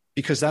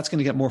 because that's going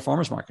to get more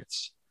farmer's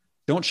markets.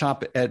 Don't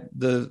shop at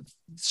the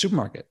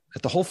supermarket,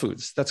 at the Whole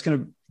Foods. That's going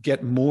to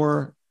get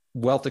more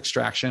wealth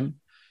extraction,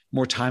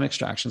 more time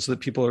extraction, so that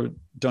people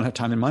don't have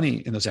time and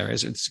money in those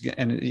areas.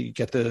 And you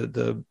get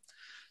the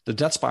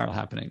death spiral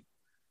happening.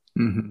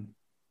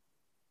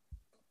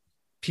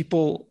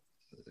 People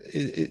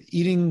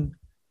eating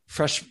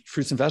fresh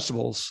fruits and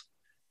vegetables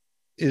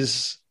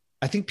is,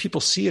 I think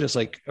people see it as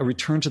like a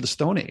return to the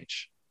Stone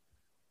Age.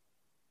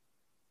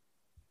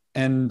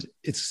 And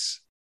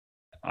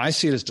I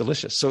see it as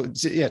delicious. So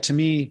yeah, to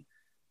me,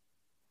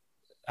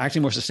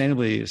 acting more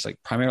sustainably is like,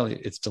 primarily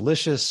it's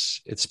delicious.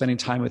 It's spending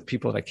time with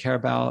people that I care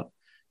about.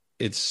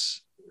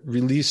 It's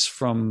release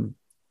from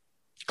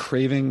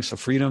cravings, so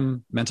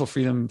freedom, mental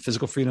freedom,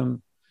 physical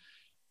freedom.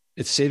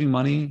 It's saving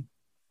money.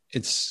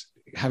 It's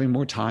having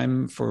more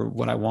time for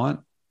what I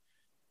want.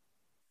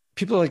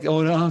 People are like,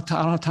 oh, no, I don't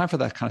have time for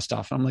that kind of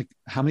stuff. And I'm like,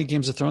 how many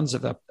Games of Thrones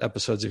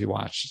episodes have you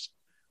watched?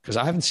 Because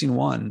I haven't seen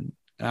one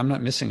and I'm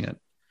not missing it.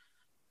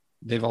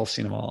 They've all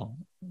seen them all.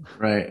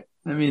 Right.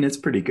 I mean, it's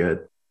pretty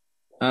good.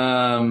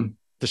 The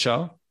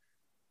show?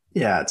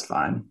 Yeah, it's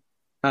fine.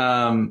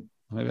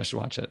 Maybe I should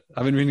watch it.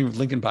 I've been reading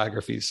Lincoln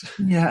biographies.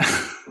 Yeah.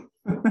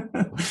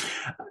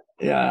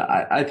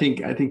 Yeah, I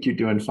think you're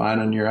doing fine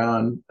on your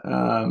own.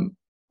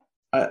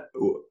 I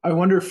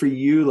wonder for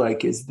you,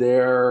 like, is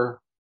there,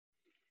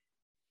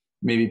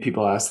 maybe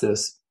people ask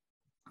this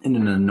in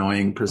an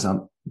annoying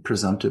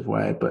presumptive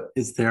way, but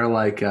is there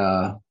like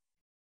an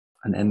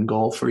end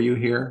goal for you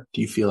here?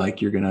 Do you feel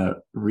like you're going to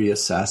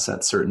reassess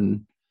at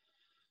certain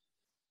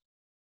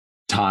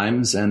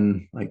times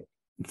and like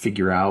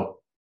figure out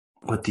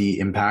what the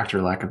impact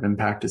or lack of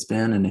impact has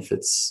been, and if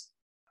it's,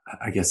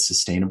 I guess,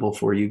 sustainable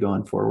for you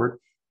going forward?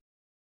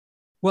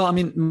 Well, I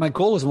mean, my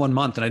goal was 1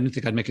 month and I didn't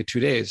think I'd make it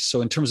 2 days.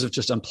 So in terms of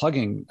just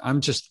unplugging,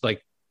 I'm just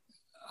like,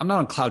 I'm not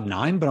on cloud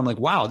 9, but I'm like,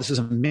 wow, this is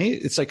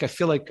amazing. It's like, I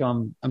feel like,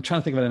 I'm trying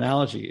to think of an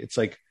analogy. It's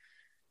like,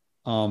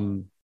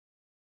 I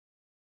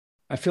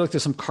feel like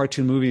there's some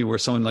cartoon movie where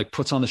someone like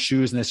puts on the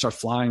shoes and they start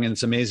flying and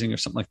it's amazing or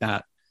something like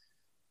that.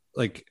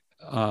 Like,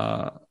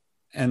 but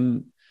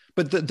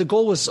the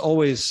goal was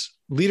always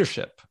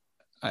leadership.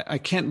 I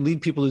can't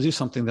lead people to do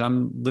something that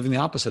I'm living the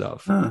opposite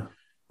of.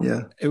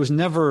 Yeah. It was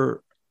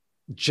never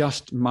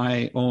just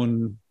my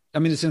own. I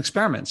mean, it's an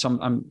experiment. So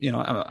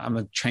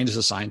I'm trained as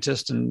a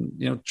scientist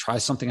and, try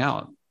something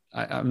out.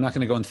 I'm not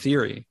going to go in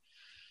theory.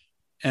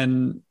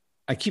 And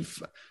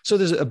so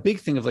there's a big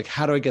thing of like,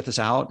 how do I get this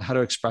out? How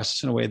to express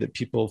this in a way that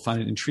people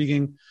find it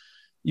intriguing?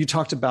 You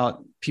talked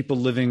about people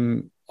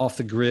living off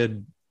the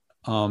grid,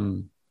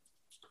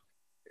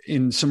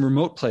 in some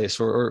remote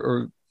place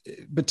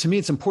but to me,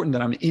 it's important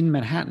that I'm in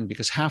Manhattan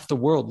because over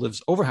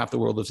half the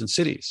world lives in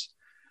cities.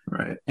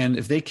 Right. And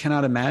if they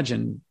cannot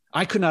imagine,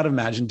 I could not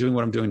imagine doing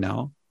what I'm doing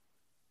now.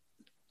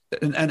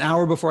 An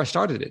hour before I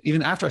started it,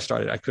 even after I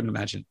started, I couldn't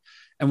imagine.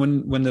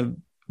 And when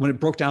it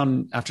broke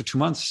down after 2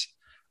 months,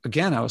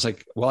 again, I was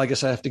like, well, I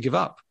guess I have to give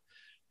up.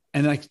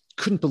 And I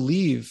couldn't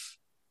believe,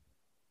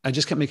 I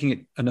just kept making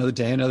it another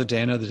day, another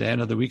day, another day,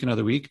 another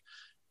week.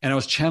 And I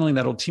was channeling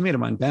that old teammate of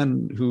mine,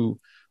 Ben, who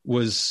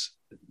was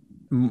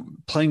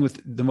playing with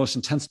the most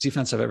intense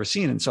defense I've ever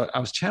seen. And so I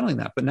was channeling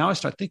that. But now I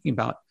start thinking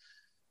about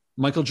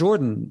Michael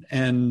Jordan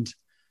and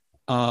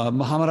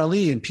Muhammad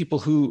Ali and people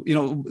who,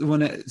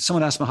 when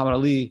someone asked Muhammad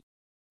Ali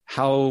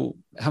how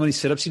many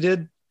sit-ups he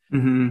did,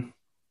 do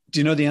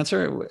you know the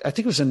answer? I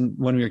think it was in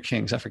When We Were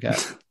Kings. I forget.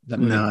 That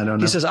movie. No, I don't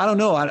know. He says, I don't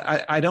know.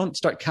 I don't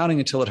start counting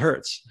until it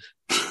hurts.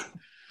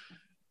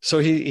 So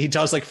he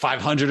does like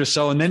 500 or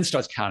so and then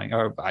starts counting,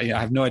 or I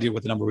have no idea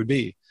what the number would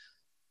be.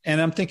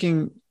 And I'm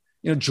thinking,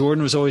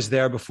 Jordan was always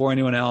there before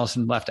anyone else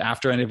and left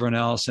after everyone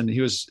else. And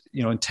he was,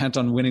 intent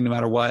on winning no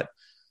matter what.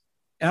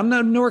 And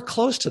I'm nowhere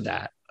close to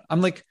that.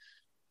 I'm like,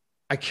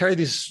 I carry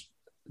the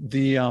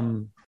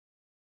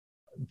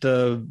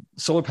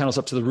solar panels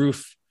up to the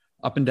roof,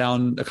 up and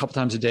down a couple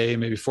times a day,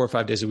 maybe 4 or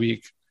 5 days a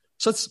week.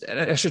 So it's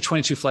an extra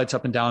 22 flights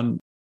up and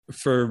down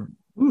for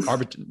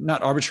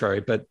not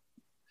arbitrary, but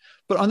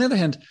on the other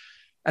hand,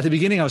 at the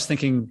beginning, I was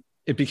thinking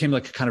it became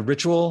like a kind of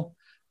ritual.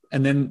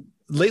 And then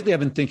lately I've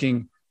been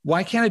thinking,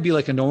 why can't I be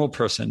like a normal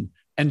person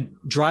and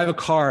drive a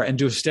car and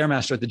do a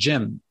Stairmaster at the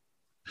gym.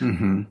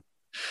 Mm-hmm.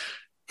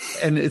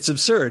 And it's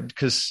absurd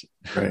because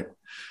right.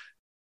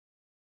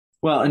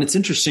 Well, and it's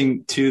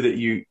interesting too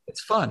that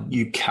it's fun.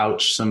 You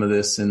couch some of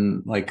this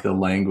in like the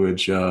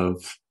language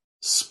of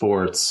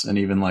sports and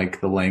even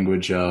like the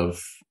language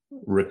of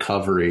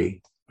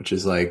recovery, which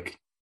is like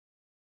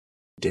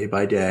day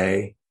by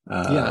day,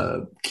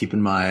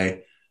 keeping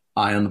my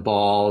eye on the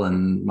ball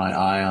and my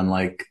eye on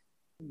like,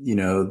 you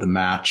know, the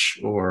match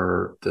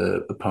or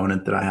the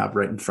opponent that I have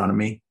right in front of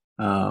me.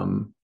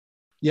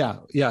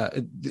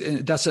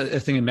 That's a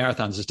thing in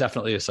marathons. It's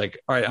definitely, it's like,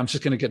 all right, I'm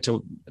just going to get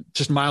to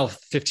just mile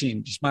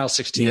 15, just mile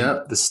 16.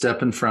 Yep. The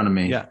step in front of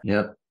me. Yeah.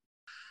 Yep.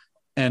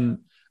 And,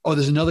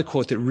 there's another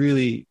quote that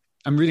really,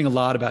 I'm reading a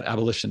lot about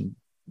abolition,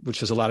 which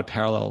has a lot of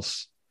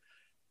parallels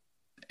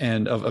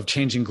and of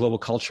changing global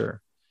culture.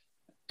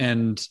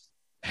 And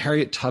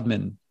Harriet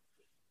Tubman,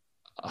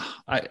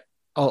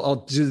 I'll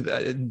do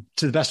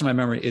to the best of my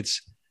memory.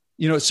 It's,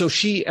 so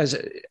she,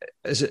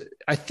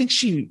 I think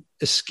she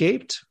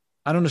escaped.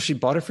 I don't know if she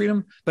bought her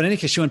freedom, but in any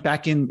case, she went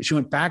back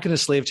into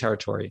slave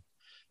territory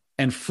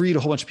and freed a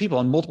whole bunch of people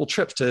on multiple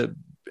trips to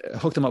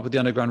hook them up with the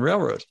Underground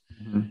Railroad.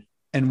 Mm-hmm.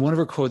 And one of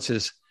her quotes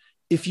is,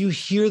 if you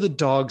hear the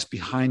dogs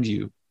behind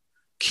you,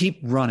 keep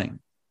running.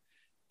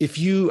 I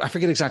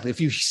forget exactly,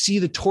 if you see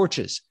the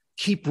torches,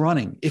 keep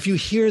running. If you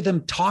hear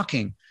them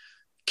talking,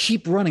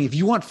 keep running. If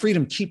you want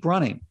freedom, keep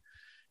running.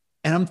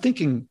 And I'm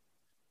thinking,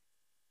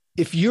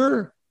 if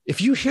you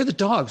hear the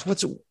dogs,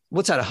 what's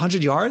that,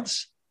 100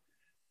 yards?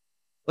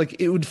 Like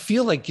it would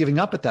feel like giving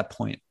up at that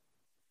point.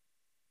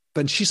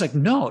 But she's like,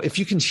 no, if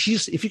you can hear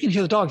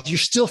the dogs, you're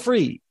still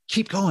free.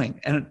 Keep going.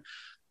 And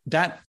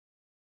that,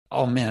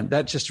 oh man,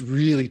 that just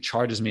really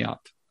charges me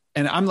up.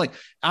 And I'm like,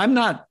 I'm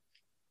not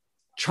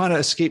trying to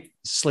escape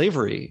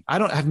slavery. I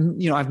have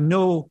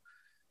no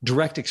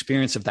direct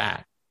experience of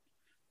that.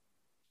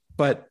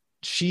 But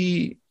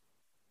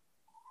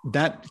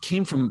that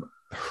came from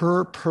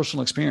her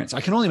personal experience. I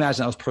can only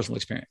imagine that was personal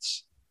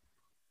experience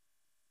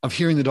of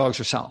hearing the dogs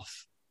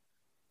herself.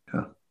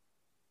 Yeah.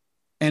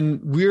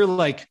 And we're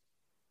like,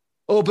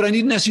 oh, but I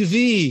need an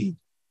SUV.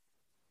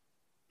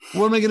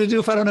 What am I going to do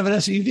if I don't have an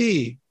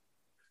SUV?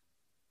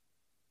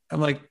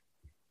 I'm like,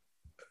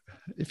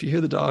 if you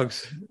hear the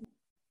dogs.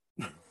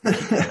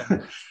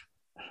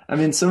 I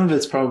mean, some of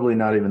it's probably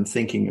not even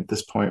thinking at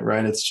this point,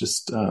 right? It's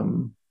just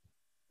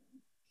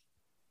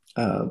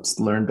it's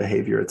learned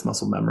behavior. It's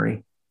muscle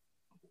memory,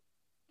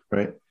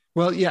 right?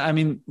 Well, yeah. I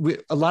mean,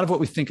 a lot of what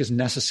we think is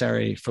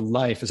necessary for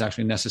life is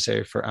actually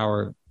necessary for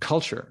our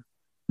culture,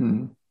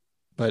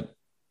 but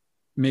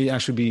may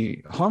actually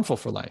be harmful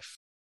for life.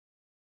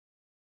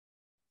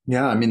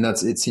 Yeah. I mean,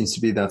 it seems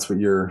to be, that's what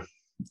you're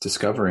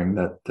discovering,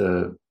 that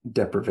the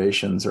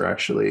deprivations are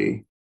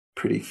actually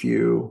pretty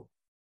few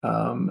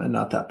and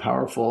not that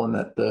powerful, and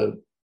that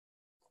the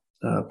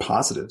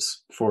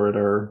positives for it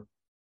are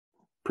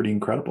pretty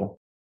incredible.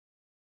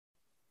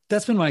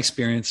 That's been my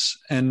experience.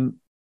 And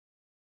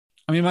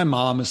I mean, my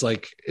mom is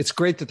like, it's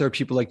great that there are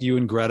people like you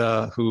and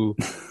Greta who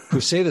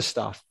say this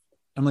stuff.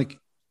 I'm like,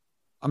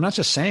 I'm not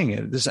just saying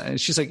it.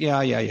 She's like,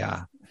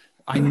 yeah.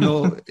 I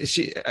know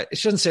she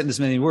doesn't say it in this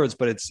many words,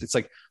 but it's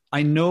like,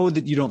 I know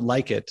that you don't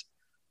like it,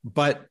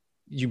 but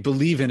you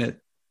believe in it.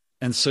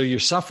 And so you're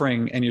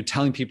suffering and you're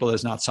telling people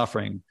there's not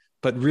suffering,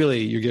 but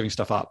really you're giving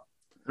stuff up.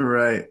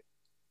 Right.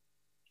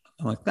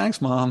 I'm like, thanks,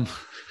 Mom.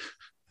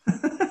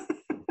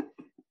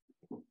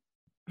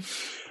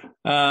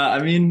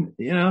 I mean,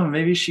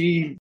 maybe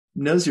she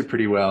knows you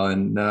pretty well,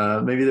 and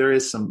maybe there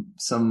is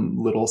some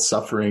little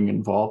suffering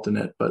involved in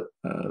it, but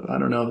I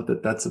don't know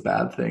that that's a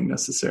bad thing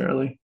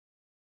necessarily.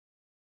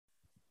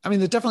 I mean,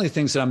 there are definitely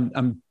things that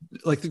I'm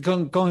like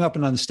going up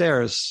and down the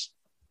stairs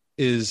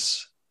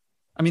is,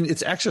 I mean,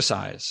 it's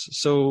exercise.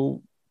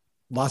 So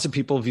lots of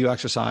people view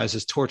exercise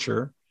as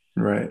torture.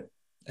 Right.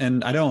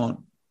 And I don't,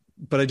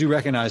 but I do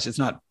recognize it's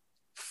not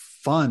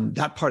fun.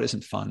 That part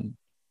isn't fun.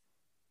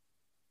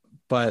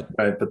 But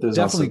right, but there's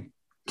definitely also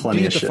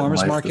plenty of shit in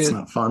life that's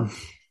not fun.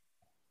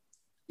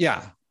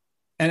 Yeah.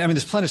 And I mean,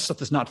 there's plenty of stuff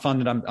that's not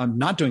fun that I'm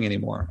not doing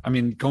anymore. I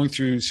mean, going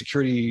through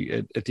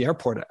security at the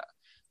airport.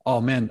 Oh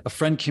man, a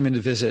friend came in to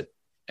visit,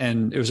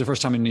 and it was the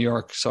first time in New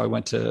York. So I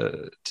went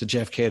to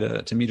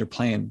JFK to meet her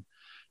plane.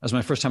 That was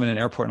my first time in an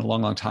airport in a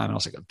long, long time. And I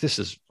was like, this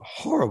is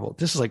horrible.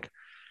 This is like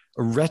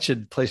a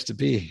wretched place to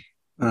be.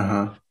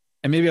 Uh-huh.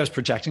 And maybe I was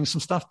projecting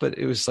some stuff, but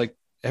it was like,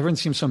 everyone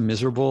seemed so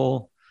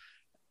miserable.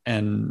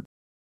 And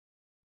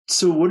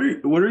so what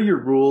are your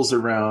rules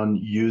around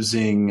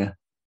using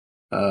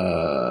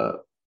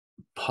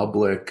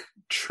public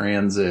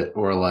transit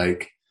or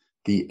like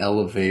the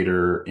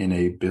elevator in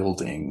a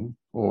building,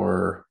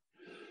 or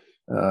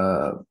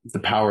the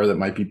power that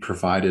might be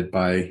provided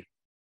by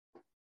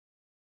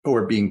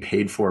or being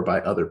paid for by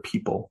other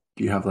people?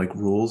 Do you have like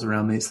rules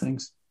around these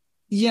things?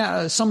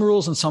 Yeah, some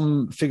rules and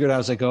some figured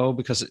out as I go,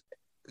 because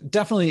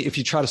definitely if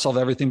you try to solve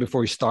everything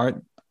before you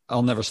start,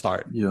 I'll never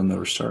start. You'll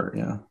never start.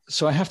 Yeah.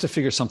 So I have to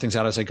figure some things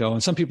out as I go.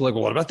 And some people are like,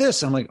 well, what about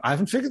this? And I'm like, I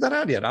haven't figured that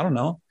out yet. I don't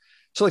know.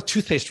 So like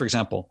toothpaste, for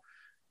example,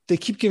 they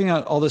keep giving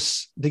out all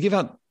this. They give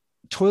out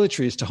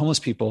toiletries to homeless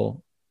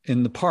people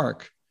in the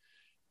park.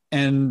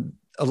 And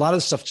a lot of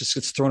the stuff just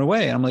gets thrown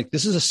away. And I'm like,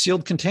 this is a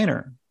sealed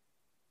container.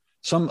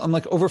 So I'm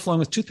like overflowing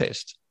with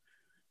toothpaste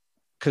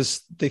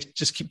because they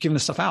just keep giving the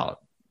stuff out.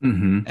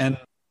 Mm-hmm. And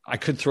I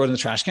could throw it in the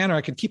trash can or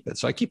I could keep it.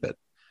 So I keep it.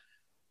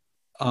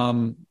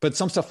 But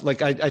some stuff,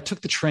 like I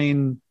took the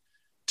train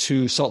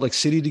to Salt Lake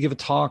City to give a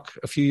talk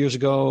a few years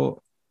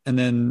ago. And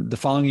then the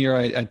following year,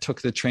 I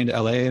took the train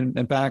to LA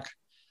and back.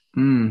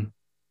 Mm.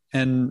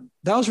 And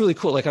that was really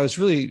cool. Like I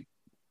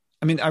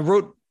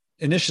wrote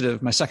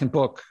Initiative, my second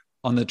book,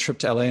 on the trip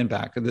to LA and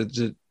back.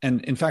 And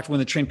in fact, when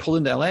the train pulled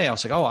into LA, I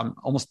was like, oh, I'm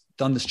almost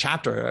done this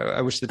chapter.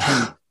 I wish the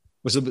train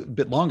was a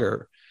bit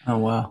longer. Oh,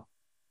 wow.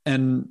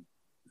 And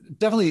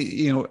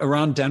definitely,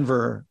 around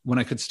Denver, when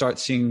I could start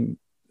seeing,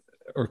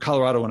 or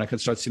Colorado, when I could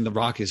start seeing the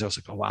Rockies, I was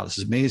like, oh, wow, this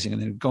is amazing.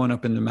 And then going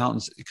up in the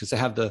mountains, because they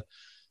have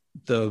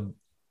the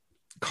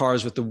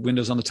cars with the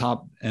windows on the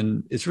top,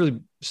 and it's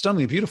really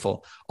stunningly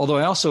beautiful. Although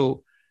I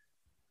also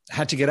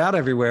had to get out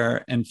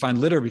everywhere and find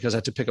litter because I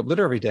had to pick up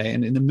litter every day.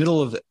 And in the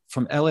middle of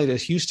from LA to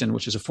Houston,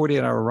 which is a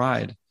 48-hour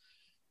ride,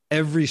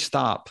 every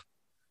stop,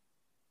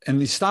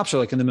 and these stops are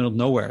like in the middle of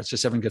nowhere. It's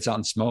just everyone gets out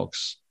and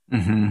smokes.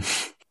 Mm-hmm.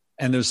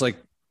 And there's like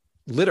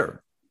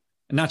litter,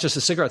 and not just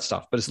the cigarette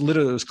stuff, but it's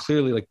litter that was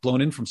clearly like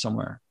blown in from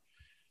somewhere.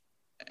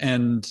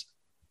 And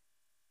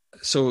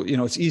so,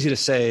 it's easy to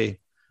say,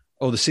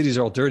 oh, the cities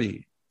are all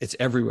dirty. It's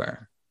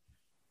everywhere.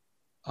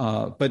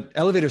 But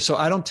elevators, so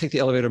I don't take the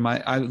elevator.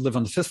 I live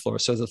on the 5th floor.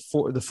 So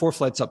the four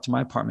flights up to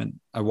my apartment,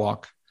 I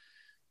walk.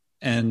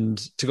 And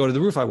to go to the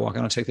roof, I walk.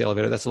 I don't take the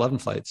elevator. That's 11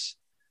 flights.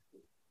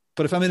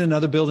 But if I'm in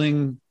another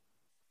building,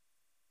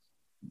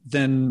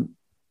 then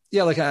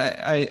yeah, like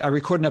I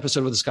record an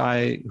episode with this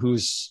guy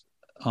who's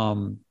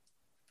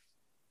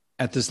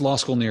at this law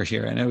school near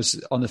here. And it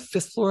was on the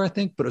 5th floor, I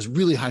think, but it was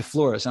really high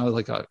floors. And I was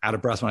like out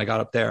of breath when I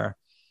got up there.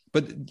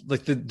 But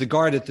like the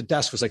guard at the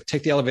desk was like,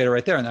 take the elevator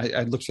right there. And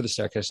I looked for the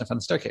staircase and I found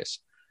the staircase.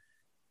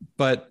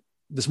 But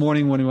this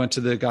morning when we went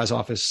to the guy's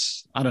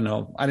office, I don't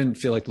know, I didn't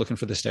feel like looking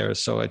for the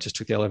stairs. So I just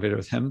took the elevator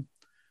with him.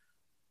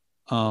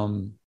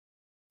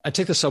 I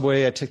take the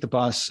subway, I take the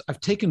bus. I've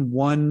taken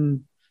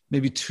one,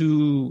 maybe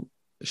two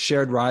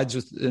shared rides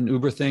with an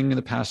Uber thing in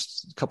the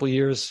past couple of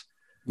years.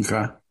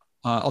 Okay.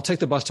 I'll take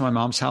the bus to my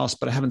mom's house,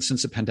 but I haven't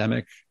since the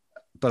pandemic,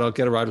 but I'll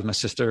get a ride with my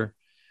sister.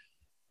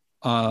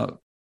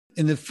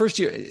 In the first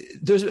year,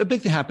 there's a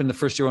big thing happened the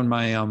first year on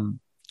my,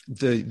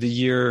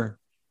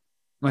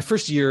 my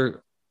first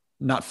year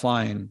not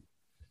flying,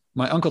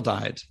 my uncle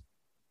died,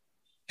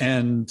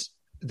 and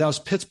that was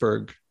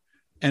Pittsburgh.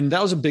 And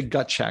that was a big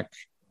gut check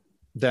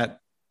that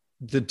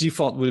the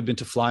default would have been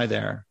to fly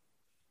there.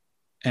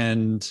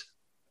 And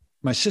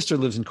my sister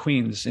lives in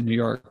Queens in New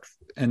York,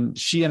 and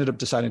she ended up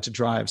deciding to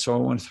drive. So I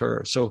went with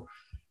her. So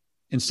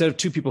instead of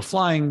two people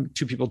flying,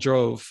 two people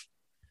drove.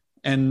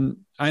 And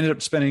I ended up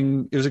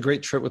it was a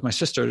great trip with my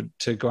sister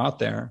to go out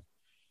there.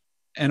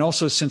 And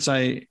also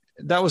I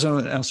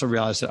also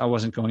realized that I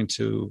wasn't going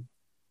to,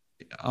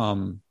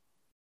 like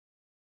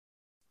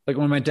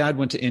when my dad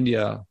went to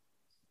India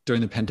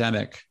during the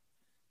pandemic,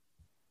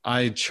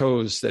 I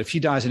chose that if he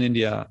dies in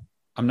India,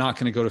 I'm not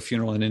going to go to a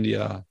funeral in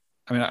India.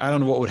 I mean, I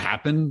don't know what would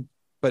happen,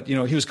 but he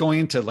was going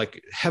into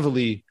like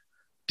heavily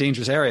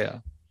dangerous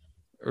area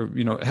or,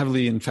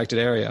 heavily infected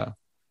area.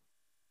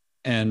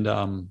 And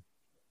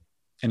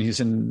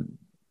he's in,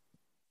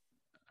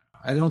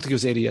 I don't think he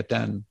was 80 yet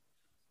then,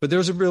 but there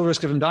was a real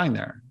risk of him dying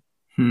there.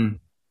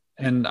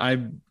 And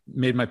I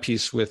made my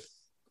peace with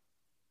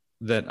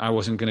that. I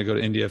wasn't going to go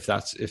to India if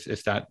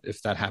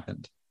that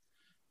happened.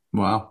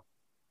 Wow.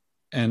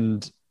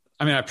 And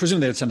I mean, I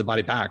presume they'd send the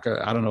body back.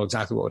 I don't know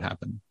exactly what would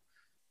happen,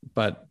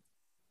 but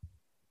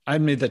I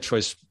made that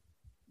choice.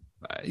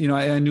 I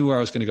knew where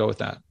I was going to go with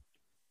that.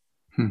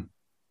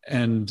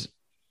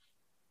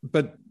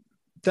 But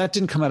that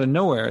didn't come out of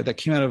nowhere. That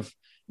came out of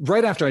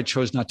right after I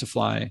chose not to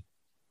fly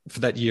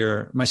for that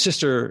year. My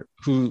sister,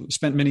 who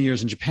spent many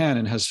years in Japan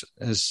and has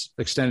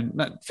extended,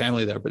 not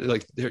family there, but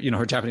like,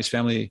 her Japanese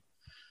family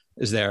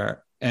is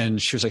there.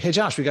 And she was like, hey,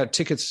 Josh, we got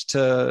tickets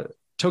to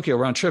Tokyo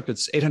round trip.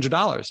 It's $800. And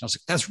I was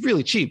like, that's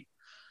really cheap.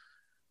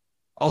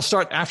 I'll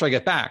start after I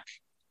get back.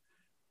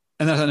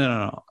 And then I thought,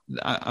 no.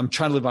 I'm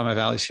trying to live by my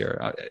values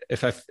here.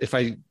 If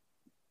I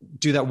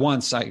do that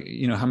once, how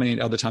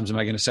many other times am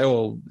I going to say,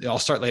 oh, I'll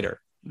start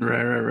later.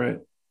 Right.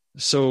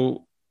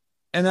 So,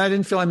 and I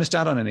didn't feel I missed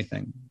out on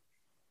anything.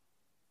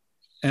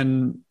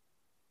 And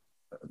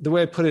the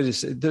way I put it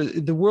is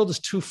the world is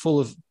too full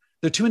of,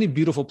 there are too many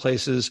beautiful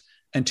places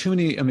and too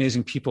many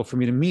amazing people for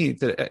me to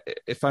meet that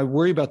if I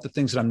worry about the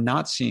things that I'm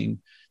not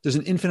seeing, there's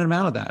an infinite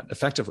amount of that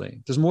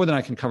effectively. There's more than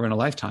I can cover in a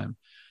lifetime.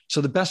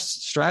 So the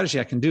best strategy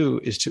I can do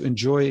is to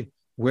enjoy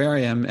where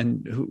I am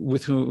and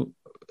with whom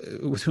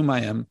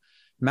I am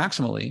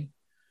maximally.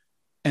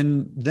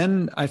 And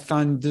then I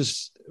find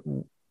there's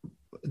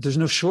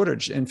no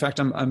shortage. In fact,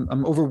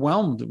 I'm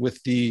overwhelmed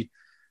with the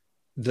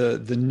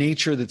the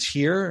nature that's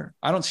here,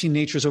 I don't see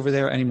natures over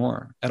there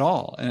anymore at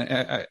all.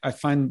 And I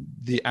find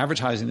the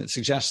advertising that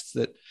suggests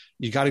that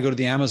you got to go to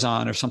the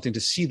Amazon or something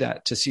to see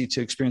that,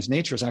 to experience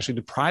nature, is actually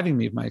depriving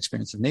me of my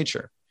experience of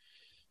nature.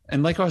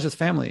 And likewise with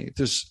family,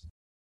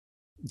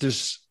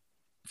 there's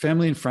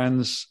family and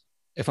friends.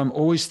 If I'm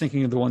always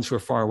thinking of the ones who are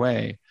far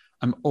away,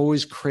 I'm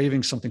always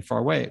craving something far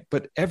away.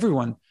 But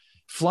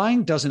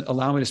flying doesn't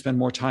allow me to spend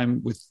more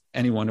time with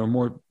anyone, or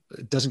more,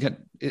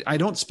 I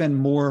don't spend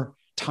more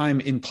time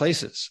in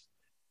places.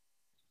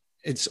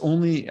 It's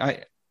only,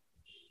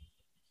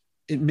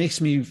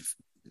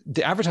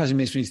 the advertising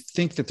makes me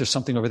think that there's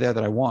something over there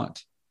that I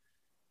want.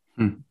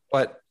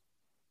 But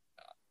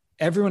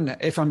everyone,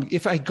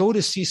 if I go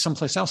to see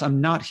someplace else,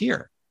 I'm not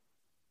here.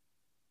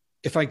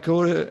 If I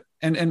go to,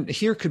 and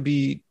here could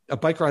be a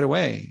bike ride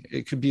away.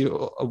 It could be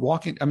a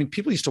walking. I mean,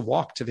 people used to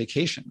walk to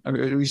vacation. I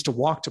mean, we used to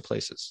walk to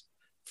places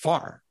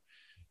far,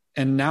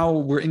 and now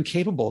we're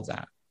incapable of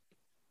that.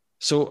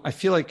 So I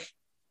feel like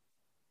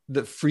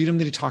the freedom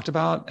that he talked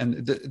about,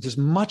 and there's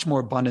much more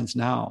abundance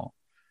now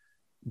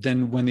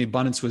than when the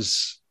abundance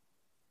was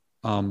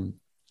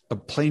a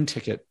plane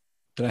ticket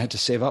that I had to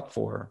save up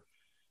for,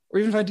 or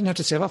even if I didn't have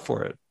to save up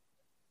for it,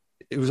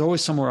 it was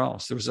always somewhere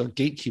else. There was a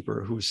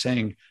gatekeeper who was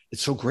saying,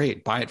 it's so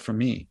great, buy it from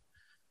me.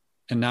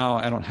 And now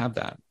I don't have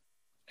that.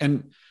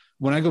 And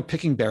when I go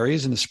picking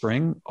berries in the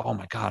spring, oh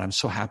my God, I'm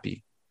so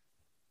happy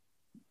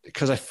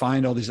because I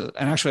find all these, and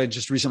actually I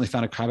just recently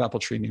found a crabapple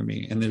tree near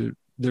me, and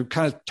they're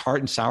kind of tart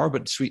and sour,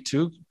 but sweet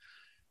too.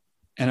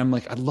 And I'm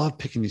like, I love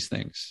picking these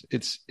things.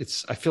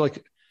 I feel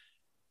like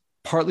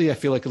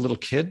a little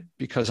kid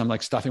because I'm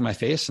like stuffing my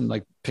face and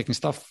like picking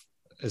stuff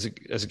as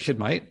a kid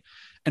might.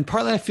 And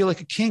partly I feel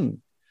like a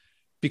king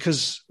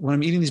because when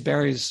I'm eating these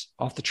berries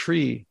off the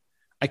tree,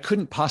 I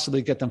couldn't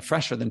possibly get them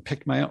fresher than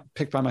picked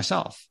by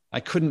myself.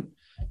 I couldn't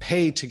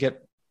pay to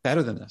get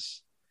better than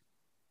this.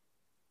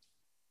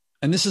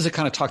 And this is the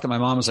kind of talk that my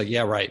mom was like,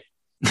 yeah, right.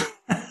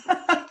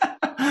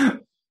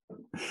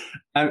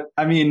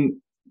 I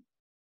mean,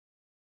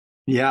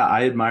 yeah,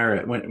 I admire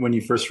it. When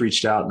you first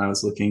reached out and I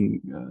was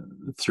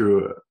looking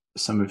through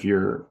some of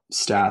your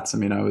stats, I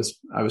mean, I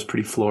was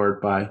pretty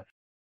floored by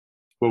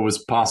what was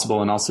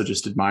possible, and also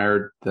just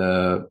admired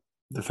the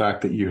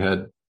fact that you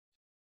had,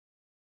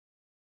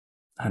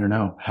 I don't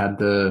know, had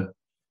the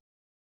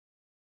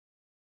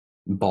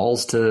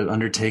balls to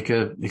undertake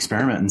a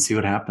experiment and see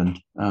what happened.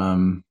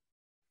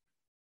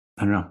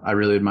 I don't know. I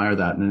really admire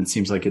that. And it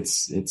seems like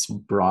it's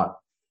brought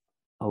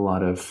a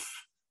lot of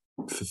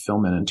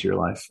fulfillment into your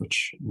life,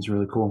 which is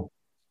really cool.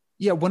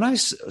 Yeah. When I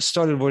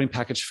started avoiding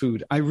packaged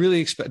food, I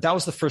really that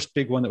was the first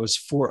big one that was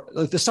for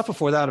like the stuff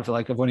before that of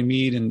like avoiding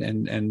meat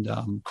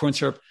and corn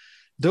syrup.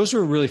 Those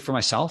were really for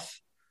myself.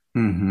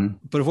 Mm-hmm.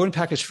 But avoiding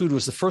packaged food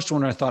was the first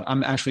one where I thought,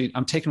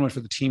 I'm taking one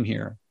for the team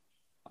here.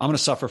 I'm going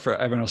to suffer for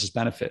everyone else's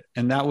benefit.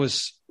 And that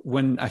was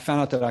when I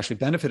found out that I actually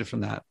benefited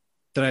from that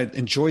I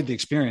enjoyed the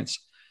experience.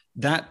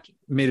 That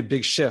made a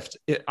big shift.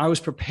 I was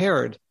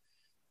prepared.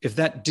 If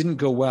that didn't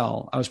go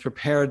well, I was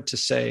prepared to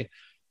say,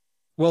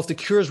 well, if the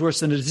cure is worse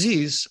than the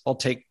disease, I'll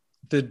take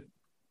the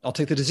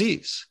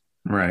disease.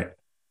 Right.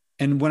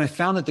 And when I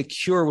found that the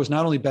cure was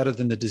not only better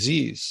than the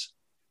disease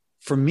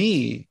for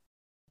me,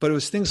 but it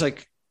was things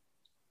like,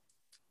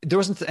 there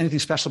wasn't anything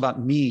special about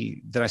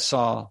me that I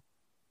saw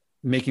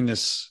making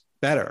this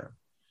better.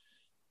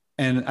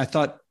 And I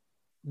thought,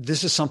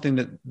 this is something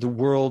that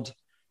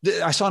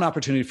I saw an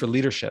opportunity for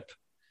leadership,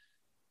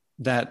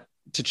 that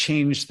to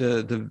change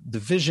the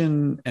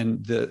vision,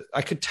 and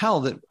I could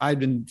tell that I'd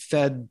been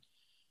fed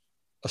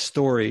a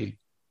story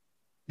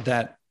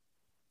that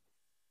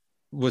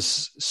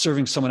was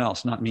serving someone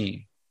else, not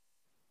me.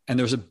 And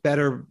there was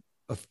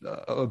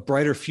a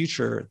brighter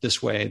future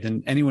this way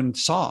than anyone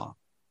saw.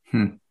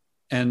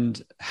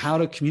 And how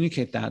to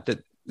communicate that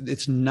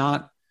it's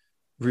not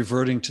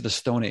reverting to the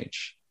Stone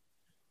Age.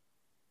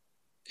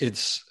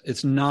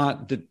 It's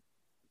not that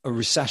a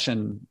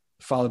recession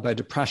followed by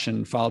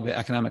depression, followed by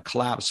economic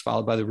collapse,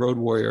 followed by the Road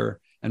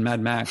Warrior and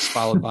Mad Max,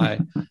 followed by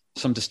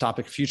some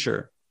dystopic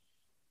future.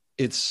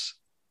 It's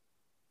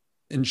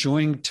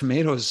enjoying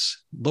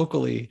tomatoes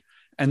locally,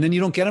 and then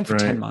you don't get them for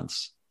 10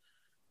 months.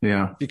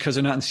 Yeah. Because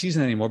they're not in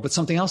season anymore, but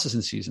something else is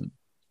in season.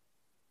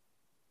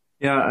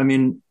 Yeah. I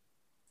mean,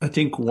 I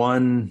think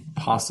one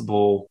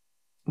possible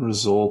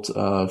result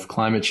of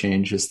climate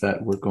change is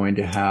that we're going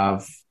to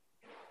have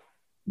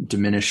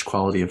diminished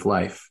quality of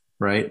life,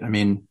 right? I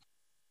mean,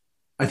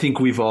 I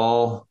think we've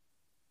all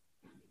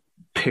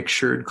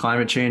pictured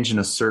climate change in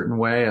a certain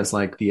way as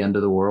like the end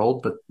of the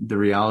world, but the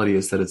reality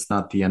is that it's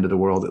not the end of the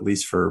world, at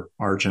least for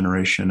our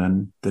generation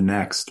and the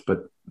next,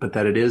 but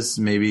that it is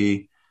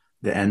maybe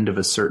the end of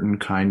a certain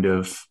kind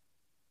of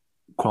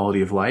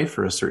quality of life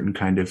or a certain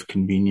kind of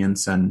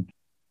convenience and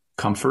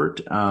comfort.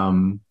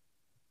 And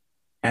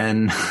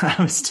I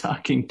was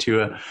talking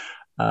to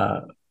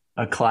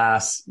a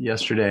class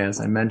yesterday, as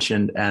I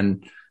mentioned,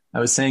 and I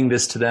was saying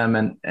this to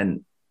them,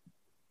 and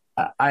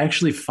I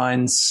actually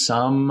find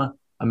some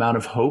amount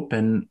of hope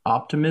and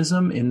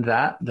optimism in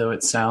that, though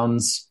it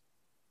sounds,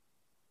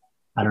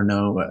 I don't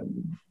know,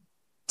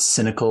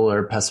 cynical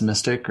or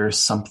pessimistic or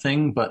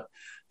something, but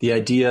the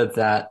idea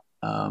that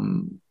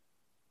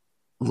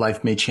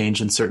life may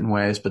change in certain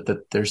ways, but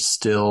that there's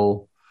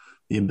still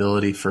the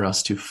ability for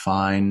us to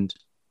find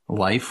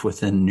life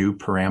within new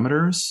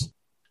parameters,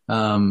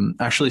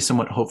 actually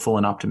somewhat hopeful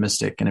and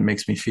optimistic. And it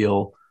makes me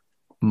feel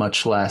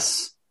much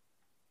less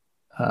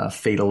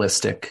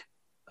fatalistic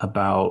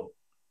about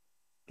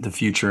the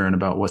future and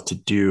about what to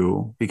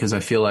do, because I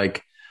feel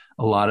like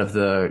a lot of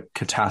the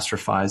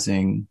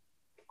catastrophizing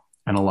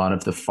and a lot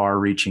of the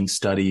far-reaching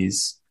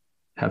studies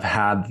have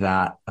had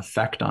that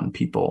effect on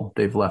people.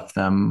 They've left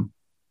them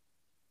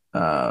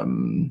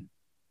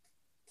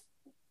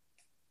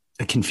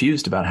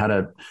confused about how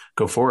to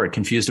go forward,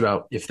 confused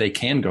about if they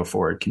can go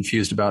forward,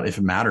 confused about if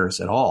it matters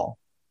at all.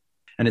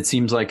 And it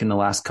seems like in the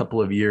last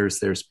couple of years,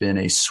 there's been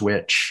a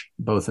switch,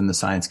 both in the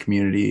science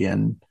community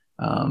and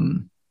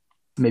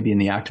maybe in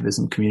the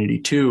activism community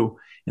too,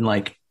 in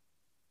like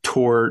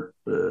toward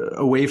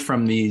away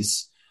from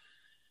these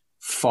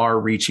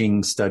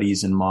far-reaching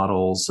studies and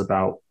models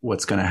about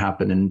what's going to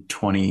happen in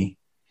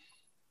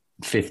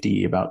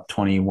 2050, about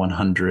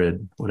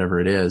 2100, whatever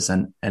it is,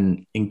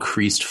 and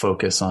increased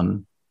focus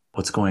on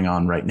what's going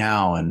on right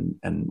now and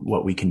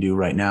what we can do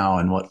right now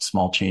and what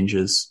small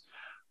changes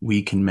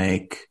we can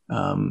make,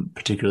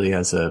 particularly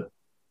as a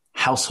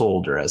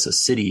household or as a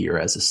city or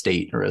as a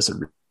state or as a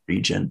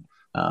region.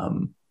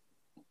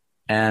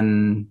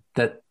 And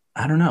that,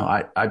 I don't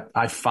know,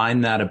 I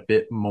find that a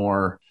bit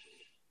more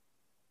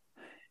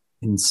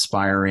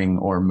inspiring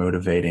or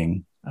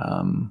motivating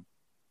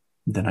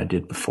than I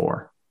did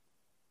before.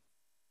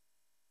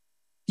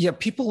 Yeah,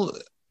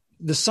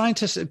 the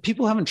scientists,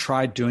 people haven't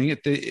tried doing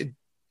it.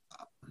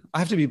 I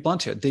have to be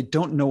blunt here. They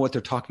don't know what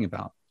they're talking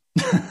about.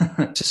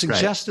 To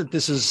suggest that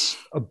this is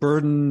a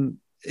burden,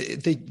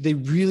 they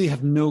really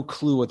have no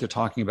clue what they're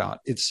talking about.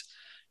 It's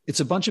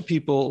a bunch of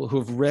people who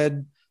have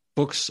read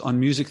books on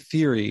music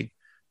theory,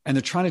 and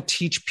they're trying to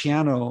teach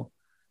piano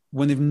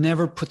when they've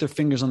never put their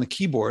fingers on the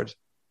keyboard,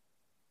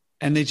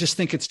 and they just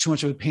think it's too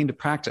much of a pain to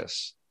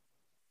practice.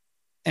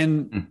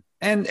 And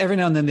every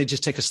now and then they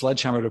just take a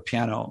sledgehammer to a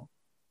piano,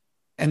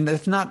 and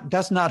that's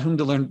not whom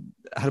to learn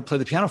how to play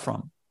the piano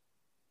from.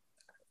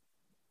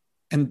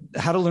 And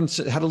how to learn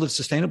how to live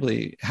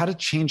sustainably, how to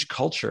change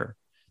culture.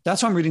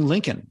 That's why I'm reading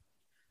Lincoln.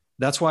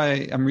 That's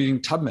why I'm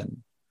reading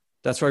Tubman.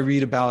 That's why I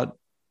read about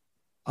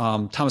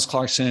Thomas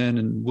Clarkson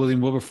and William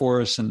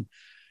Wilberforce, and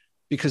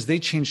because they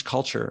changed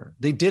culture,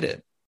 they did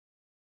it.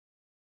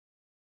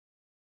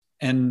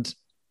 And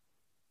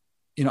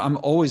I'm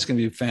always going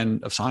to be a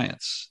fan of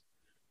science,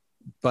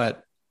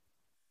 but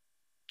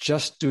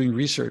just doing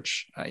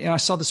research. I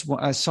saw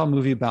a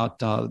movie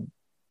about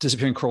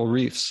disappearing coral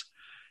reefs.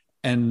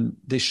 And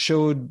they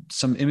showed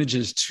some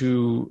images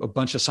to a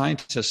bunch of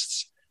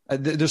scientists.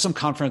 There's some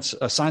conference,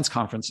 a science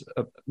conference,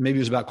 maybe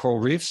it was about coral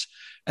reefs.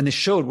 And they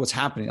showed what's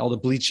happening, all the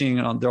bleaching,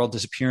 and they're all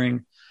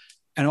disappearing.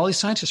 And all these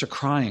scientists are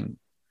crying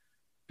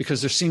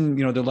because they're seeing,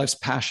 their life's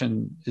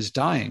passion is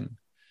dying.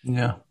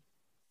 Yeah.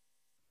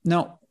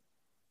 Now,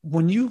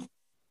 when you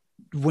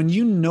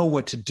know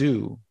what to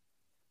do,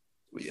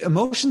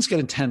 emotions get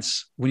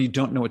intense when you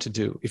don't know what to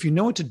do. If you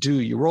know what to do,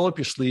 you roll up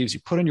your sleeves,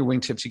 you put on your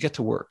wingtips, you get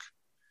to work.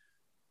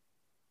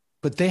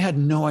 But they had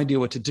no idea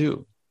what to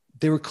do.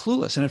 They were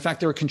clueless. And in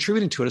fact, they were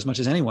contributing to it as much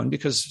as anyone,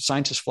 because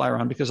scientists fly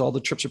around because all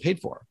the trips are paid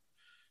for.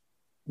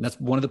 And that's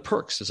one of the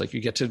perks, is like you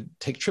get to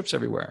take trips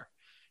everywhere.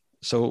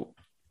 So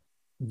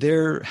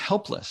they're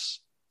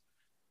helpless.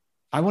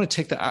 I want to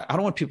take that. I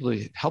don't want people to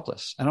be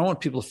helpless. And I don't want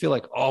people to feel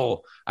like,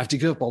 oh, I have to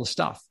give up all the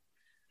stuff.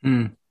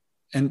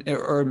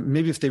 Or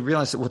maybe if they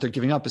realize that what they're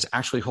giving up is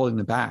actually holding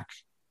them back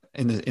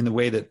in the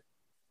way that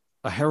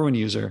a heroin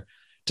user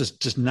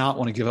does not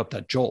want to give up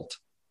that jolt.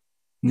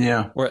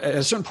 Yeah. Or at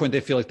a certain point, they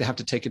feel like they have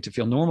to take it to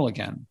feel normal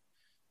again.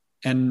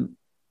 And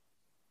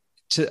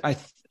I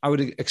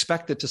would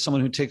expect that to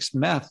someone who takes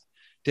meth,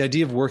 the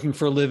idea of working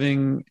for a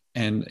living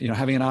and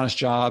having an honest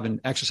job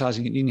and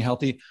exercising and eating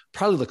healthy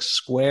probably looks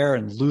square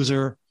and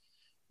loser.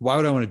 Why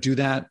would I want to do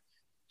that?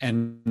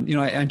 And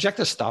I inject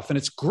this stuff and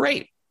it's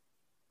great.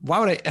 Why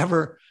would I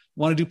ever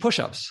want to do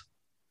push-ups?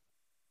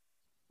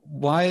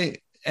 Why?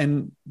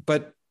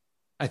 But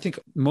I think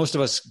most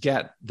of us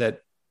get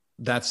that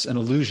that's an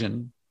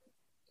illusion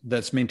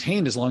that's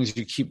maintained as long as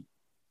you keep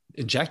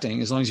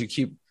injecting, as long as you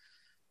keep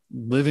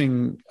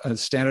living a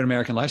standard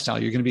American lifestyle,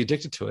 you're going to be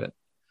addicted to it.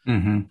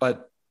 Mm-hmm.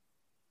 But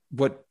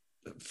what,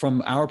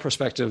 from our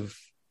perspective,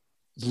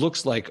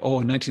 looks like, a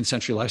 19th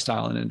century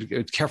lifestyle,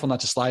 and careful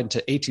not to slide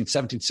into 18th,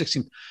 17th,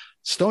 16th,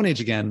 Stone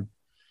Age again,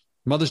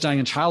 mothers dying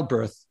in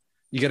childbirth,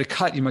 you get a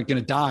cut, you're going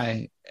to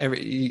die.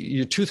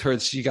 Your tooth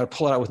hurts, you got to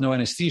pull it out with no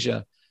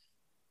anesthesia.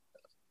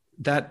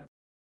 That's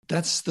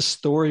the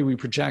story we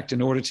project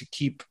in order to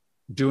keep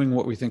doing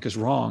what we think is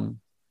wrong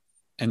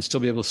and still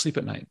be able to sleep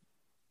at night.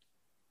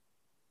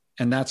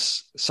 And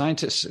that's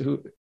scientists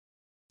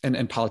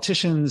and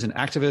politicians and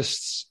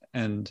activists,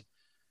 and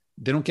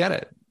they don't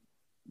get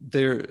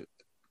it.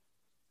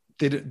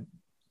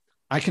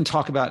 I can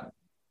talk about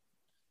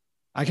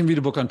I can read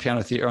a book on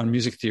piano theory or on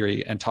music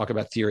theory and talk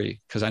about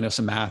theory because I know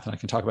some math and I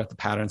can talk about the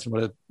patterns and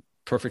what a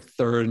perfect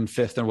third and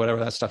fifth and whatever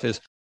that stuff is.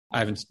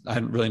 I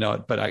don't really know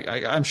it, but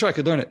I'm sure I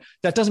could learn it.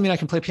 That doesn't mean I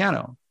can play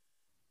piano.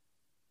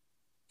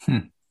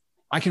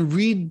 I can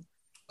read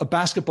a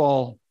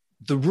basketball,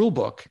 the rule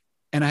book,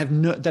 and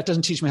that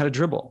doesn't teach me how to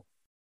dribble.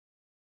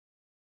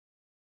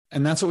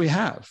 And that's what we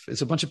have.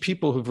 It's a bunch of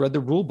people who've read the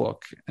rule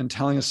book and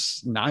telling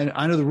us,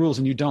 I know the rules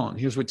and you don't.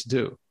 Here's what to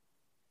do.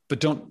 But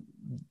don't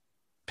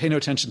pay no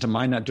attention to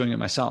my not doing it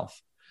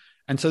myself.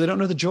 And so they don't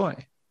know the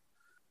joy,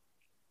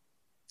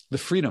 the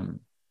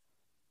freedom,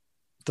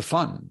 the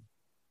fun.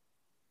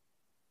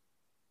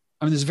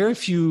 I mean, there's very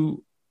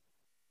few,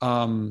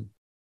 how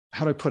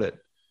do I put it?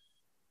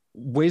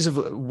 Ways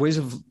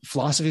of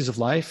philosophies of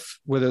life,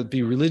 whether it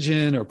be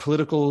religion or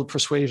political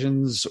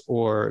persuasions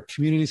or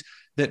communities,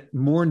 that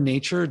more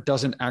nature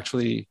doesn't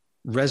actually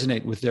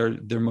resonate with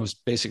their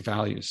most basic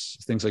values.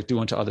 Things like do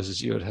unto others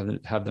as you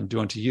would have them do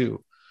unto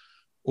you,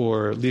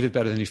 or leave it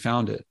better than you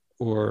found it,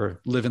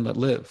 or live and let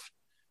live.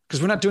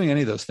 Because we're not doing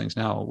any of those things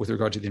now with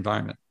regard to the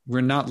environment.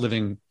 We're not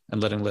living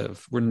and letting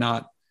live. We're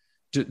not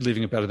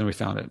leaving it better than we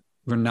found it.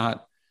 We're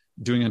not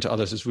doing unto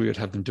others as we would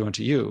have them do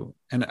unto you.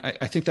 And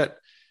I think that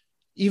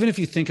even if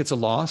you think it's a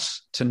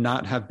loss to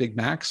not have Big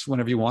Macs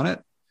whenever you want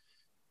it,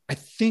 I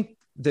think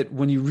that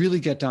when you really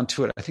get down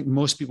to it, I think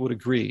most people would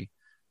agree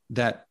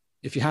that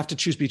if you have to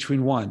choose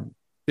between one,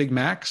 Big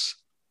Macs,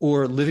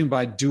 or living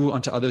by do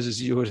unto others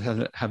as you would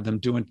have them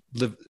do and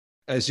live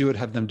as you would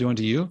have them do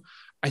unto you,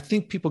 I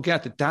think people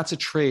get that that's a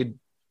trade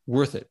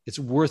worth it. It's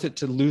worth it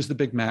to lose the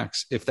Big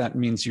Macs if that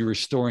means you're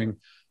restoring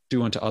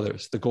do unto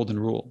others, the golden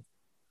rule.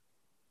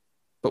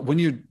 But when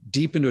you're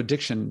deep into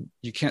addiction,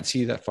 you can't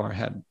see that far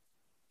ahead.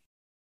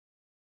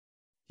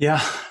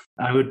 Yeah,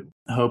 I would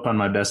hope on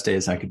my best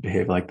days I could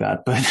behave like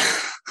that, but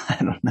I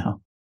don't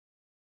know.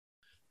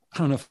 I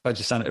don't know if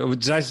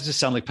did I just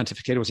sound like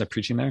pontificated? Was I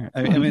preaching there?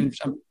 I mean,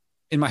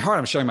 in my heart,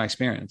 I'm showing my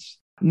experience.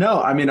 No,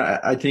 I mean,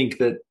 I think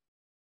that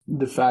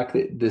the fact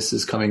that this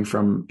is coming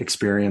from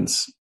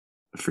experience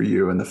for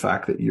you and the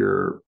fact that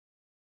you're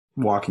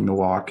walking the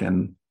walk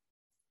and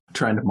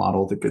trying to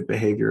model the good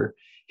behavior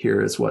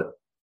here is what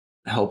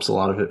helps a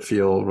lot of it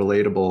feel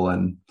relatable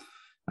and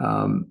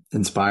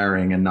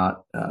inspiring and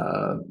not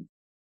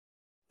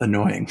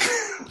annoying.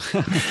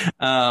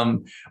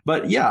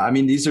 But yeah, I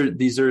mean, these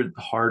are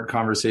hard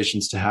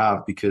conversations to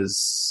have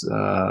because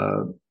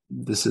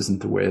this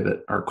isn't the way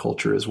that our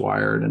culture is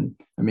wired. And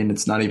I mean,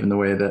 it's not even the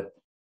way that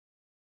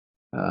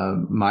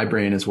my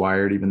brain is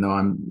wired, even though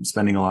I'm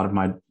spending a lot of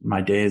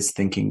my days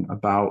thinking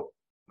about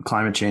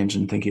climate change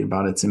and thinking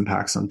about its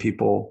impacts on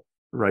people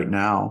right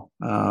now.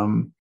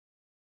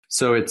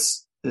 So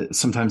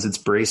sometimes it's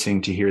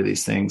bracing to hear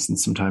these things, and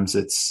sometimes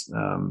it's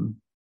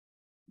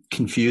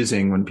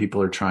confusing when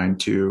people are trying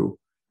to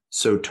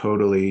so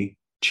totally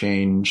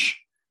change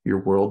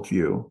your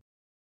worldview.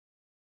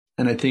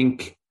 And I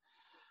think,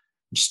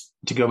 just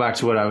to go back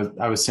to what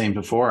I was saying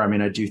before, I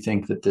mean, I do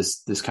think that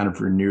this kind of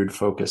renewed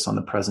focus on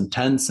the present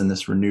tense and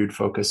this renewed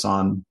focus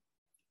on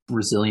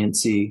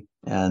resiliency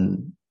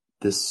and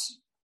this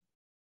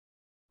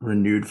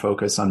renewed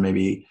focus on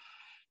maybe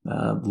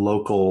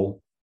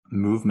local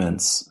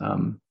movements.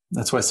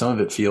 That's why some of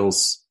it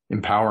feels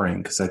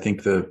empowering, because I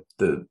think the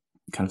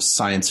kind of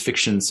science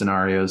fiction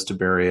scenarios,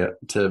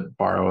 to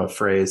borrow a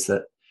phrase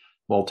that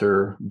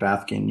Walter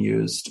Bathkin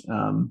used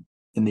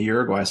in the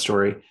Uruguay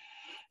story,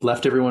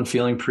 left everyone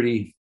feeling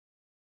pretty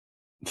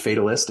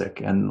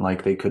fatalistic and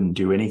like they couldn't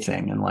do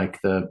anything, and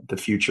like the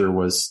future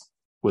was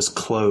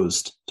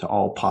closed to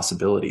all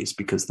possibilities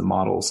because the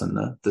models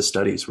and the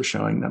studies were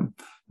showing them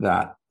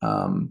that.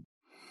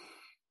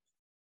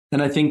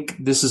 And I think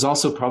this is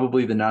also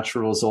probably the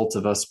natural result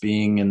of us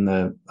being in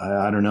the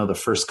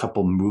first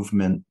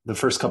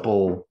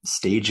couple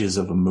stages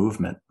of a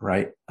movement,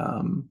 right?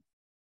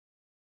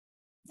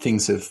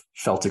 Things have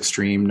felt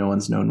extreme. No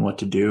one's known what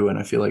to do. And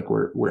I feel like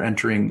we're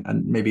entering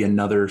maybe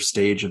another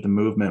stage of the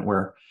movement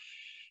where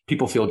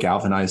people feel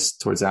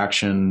galvanized towards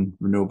action.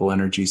 Renewable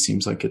energy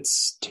seems like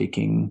it's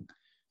taking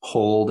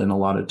hold in a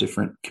lot of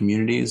different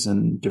communities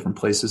and different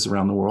places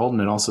around the world.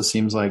 And it also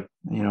seems like,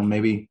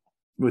 maybe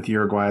with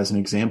Uruguay as an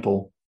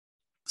example,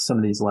 some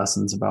of these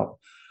lessons about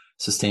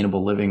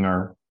sustainable living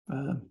are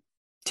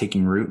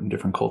taking root in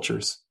different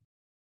cultures.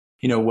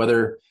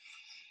 Whether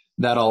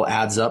that all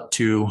adds up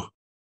to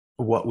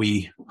what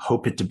we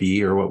hope it to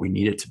be or what we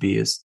need it to be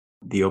is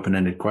the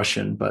open-ended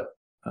question. But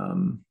I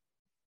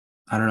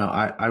don't know.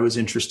 I was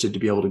interested to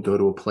be able to go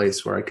to a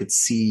place where I could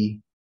see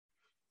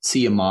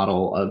a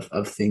model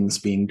of things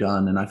being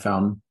done, and I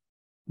found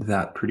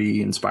that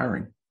pretty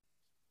inspiring.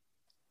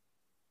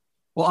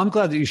 Well, I'm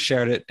glad that you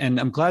shared it, and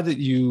I'm glad that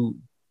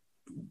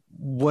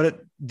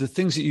the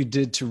things that you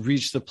did to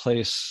reach the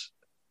place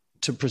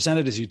to present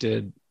it as you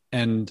did.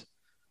 And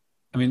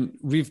I mean,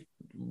 we've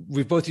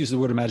both used the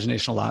word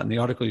imagination a lot, and the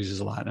article uses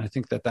a lot. And I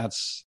think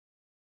that's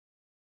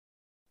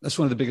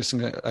one of the biggest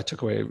things I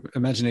took away: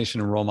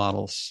 imagination and role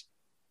models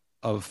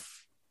of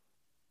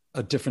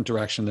a different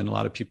direction than a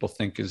lot of people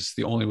think is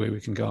the only way we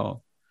can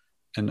go.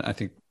 And I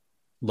think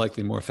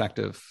likely more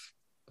effective,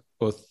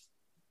 both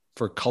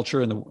for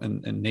culture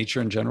and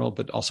nature in general,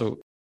 but also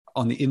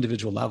on the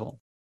individual level.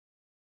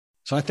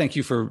 So I thank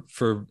you for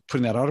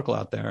putting that article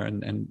out there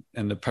and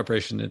the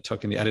preparation it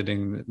took and the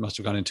editing that must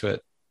have gone into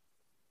it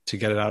to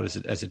get it out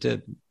as it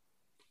did.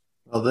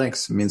 Well,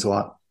 thanks. It means a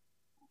lot.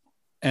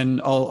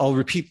 And I'll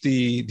repeat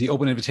the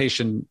open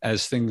invitation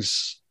as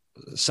things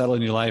settle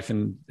in your life,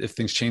 and if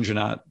things change or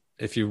not.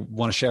 If you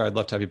want to share, I'd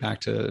love to have you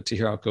back to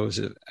hear how it goes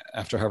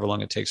after however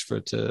long it takes for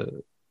it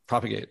to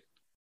propagate.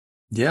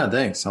 Yeah,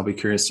 thanks. I'll be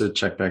curious to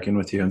check back in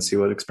with you and see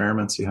what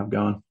experiments you have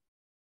going.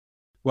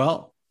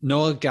 Well,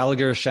 Noah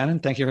Gallagher Shannon,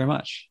 thank you very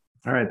much.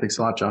 All right. Thanks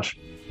a lot, Josh.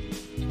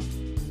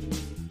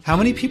 How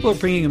many people are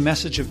bringing a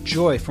message of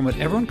joy from what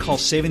everyone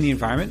calls saving the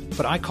environment,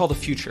 but I call the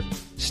future?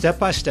 Step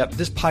by step,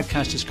 this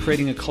podcast is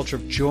creating a culture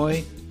of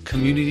joy,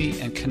 community,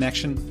 and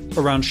connection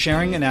around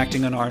sharing and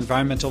acting on our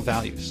environmental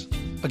values.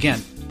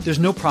 Again, there's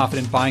no profit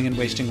in buying and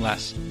wasting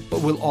less,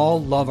 but we'll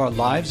all love our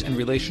lives and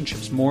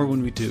relationships more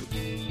when we do.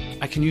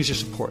 I can use your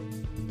support.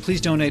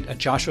 Please donate at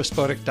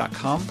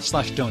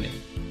joshuaspodek.com/donate.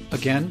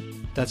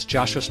 Again, that's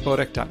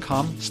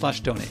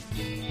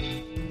joshuaspodek.com/donate.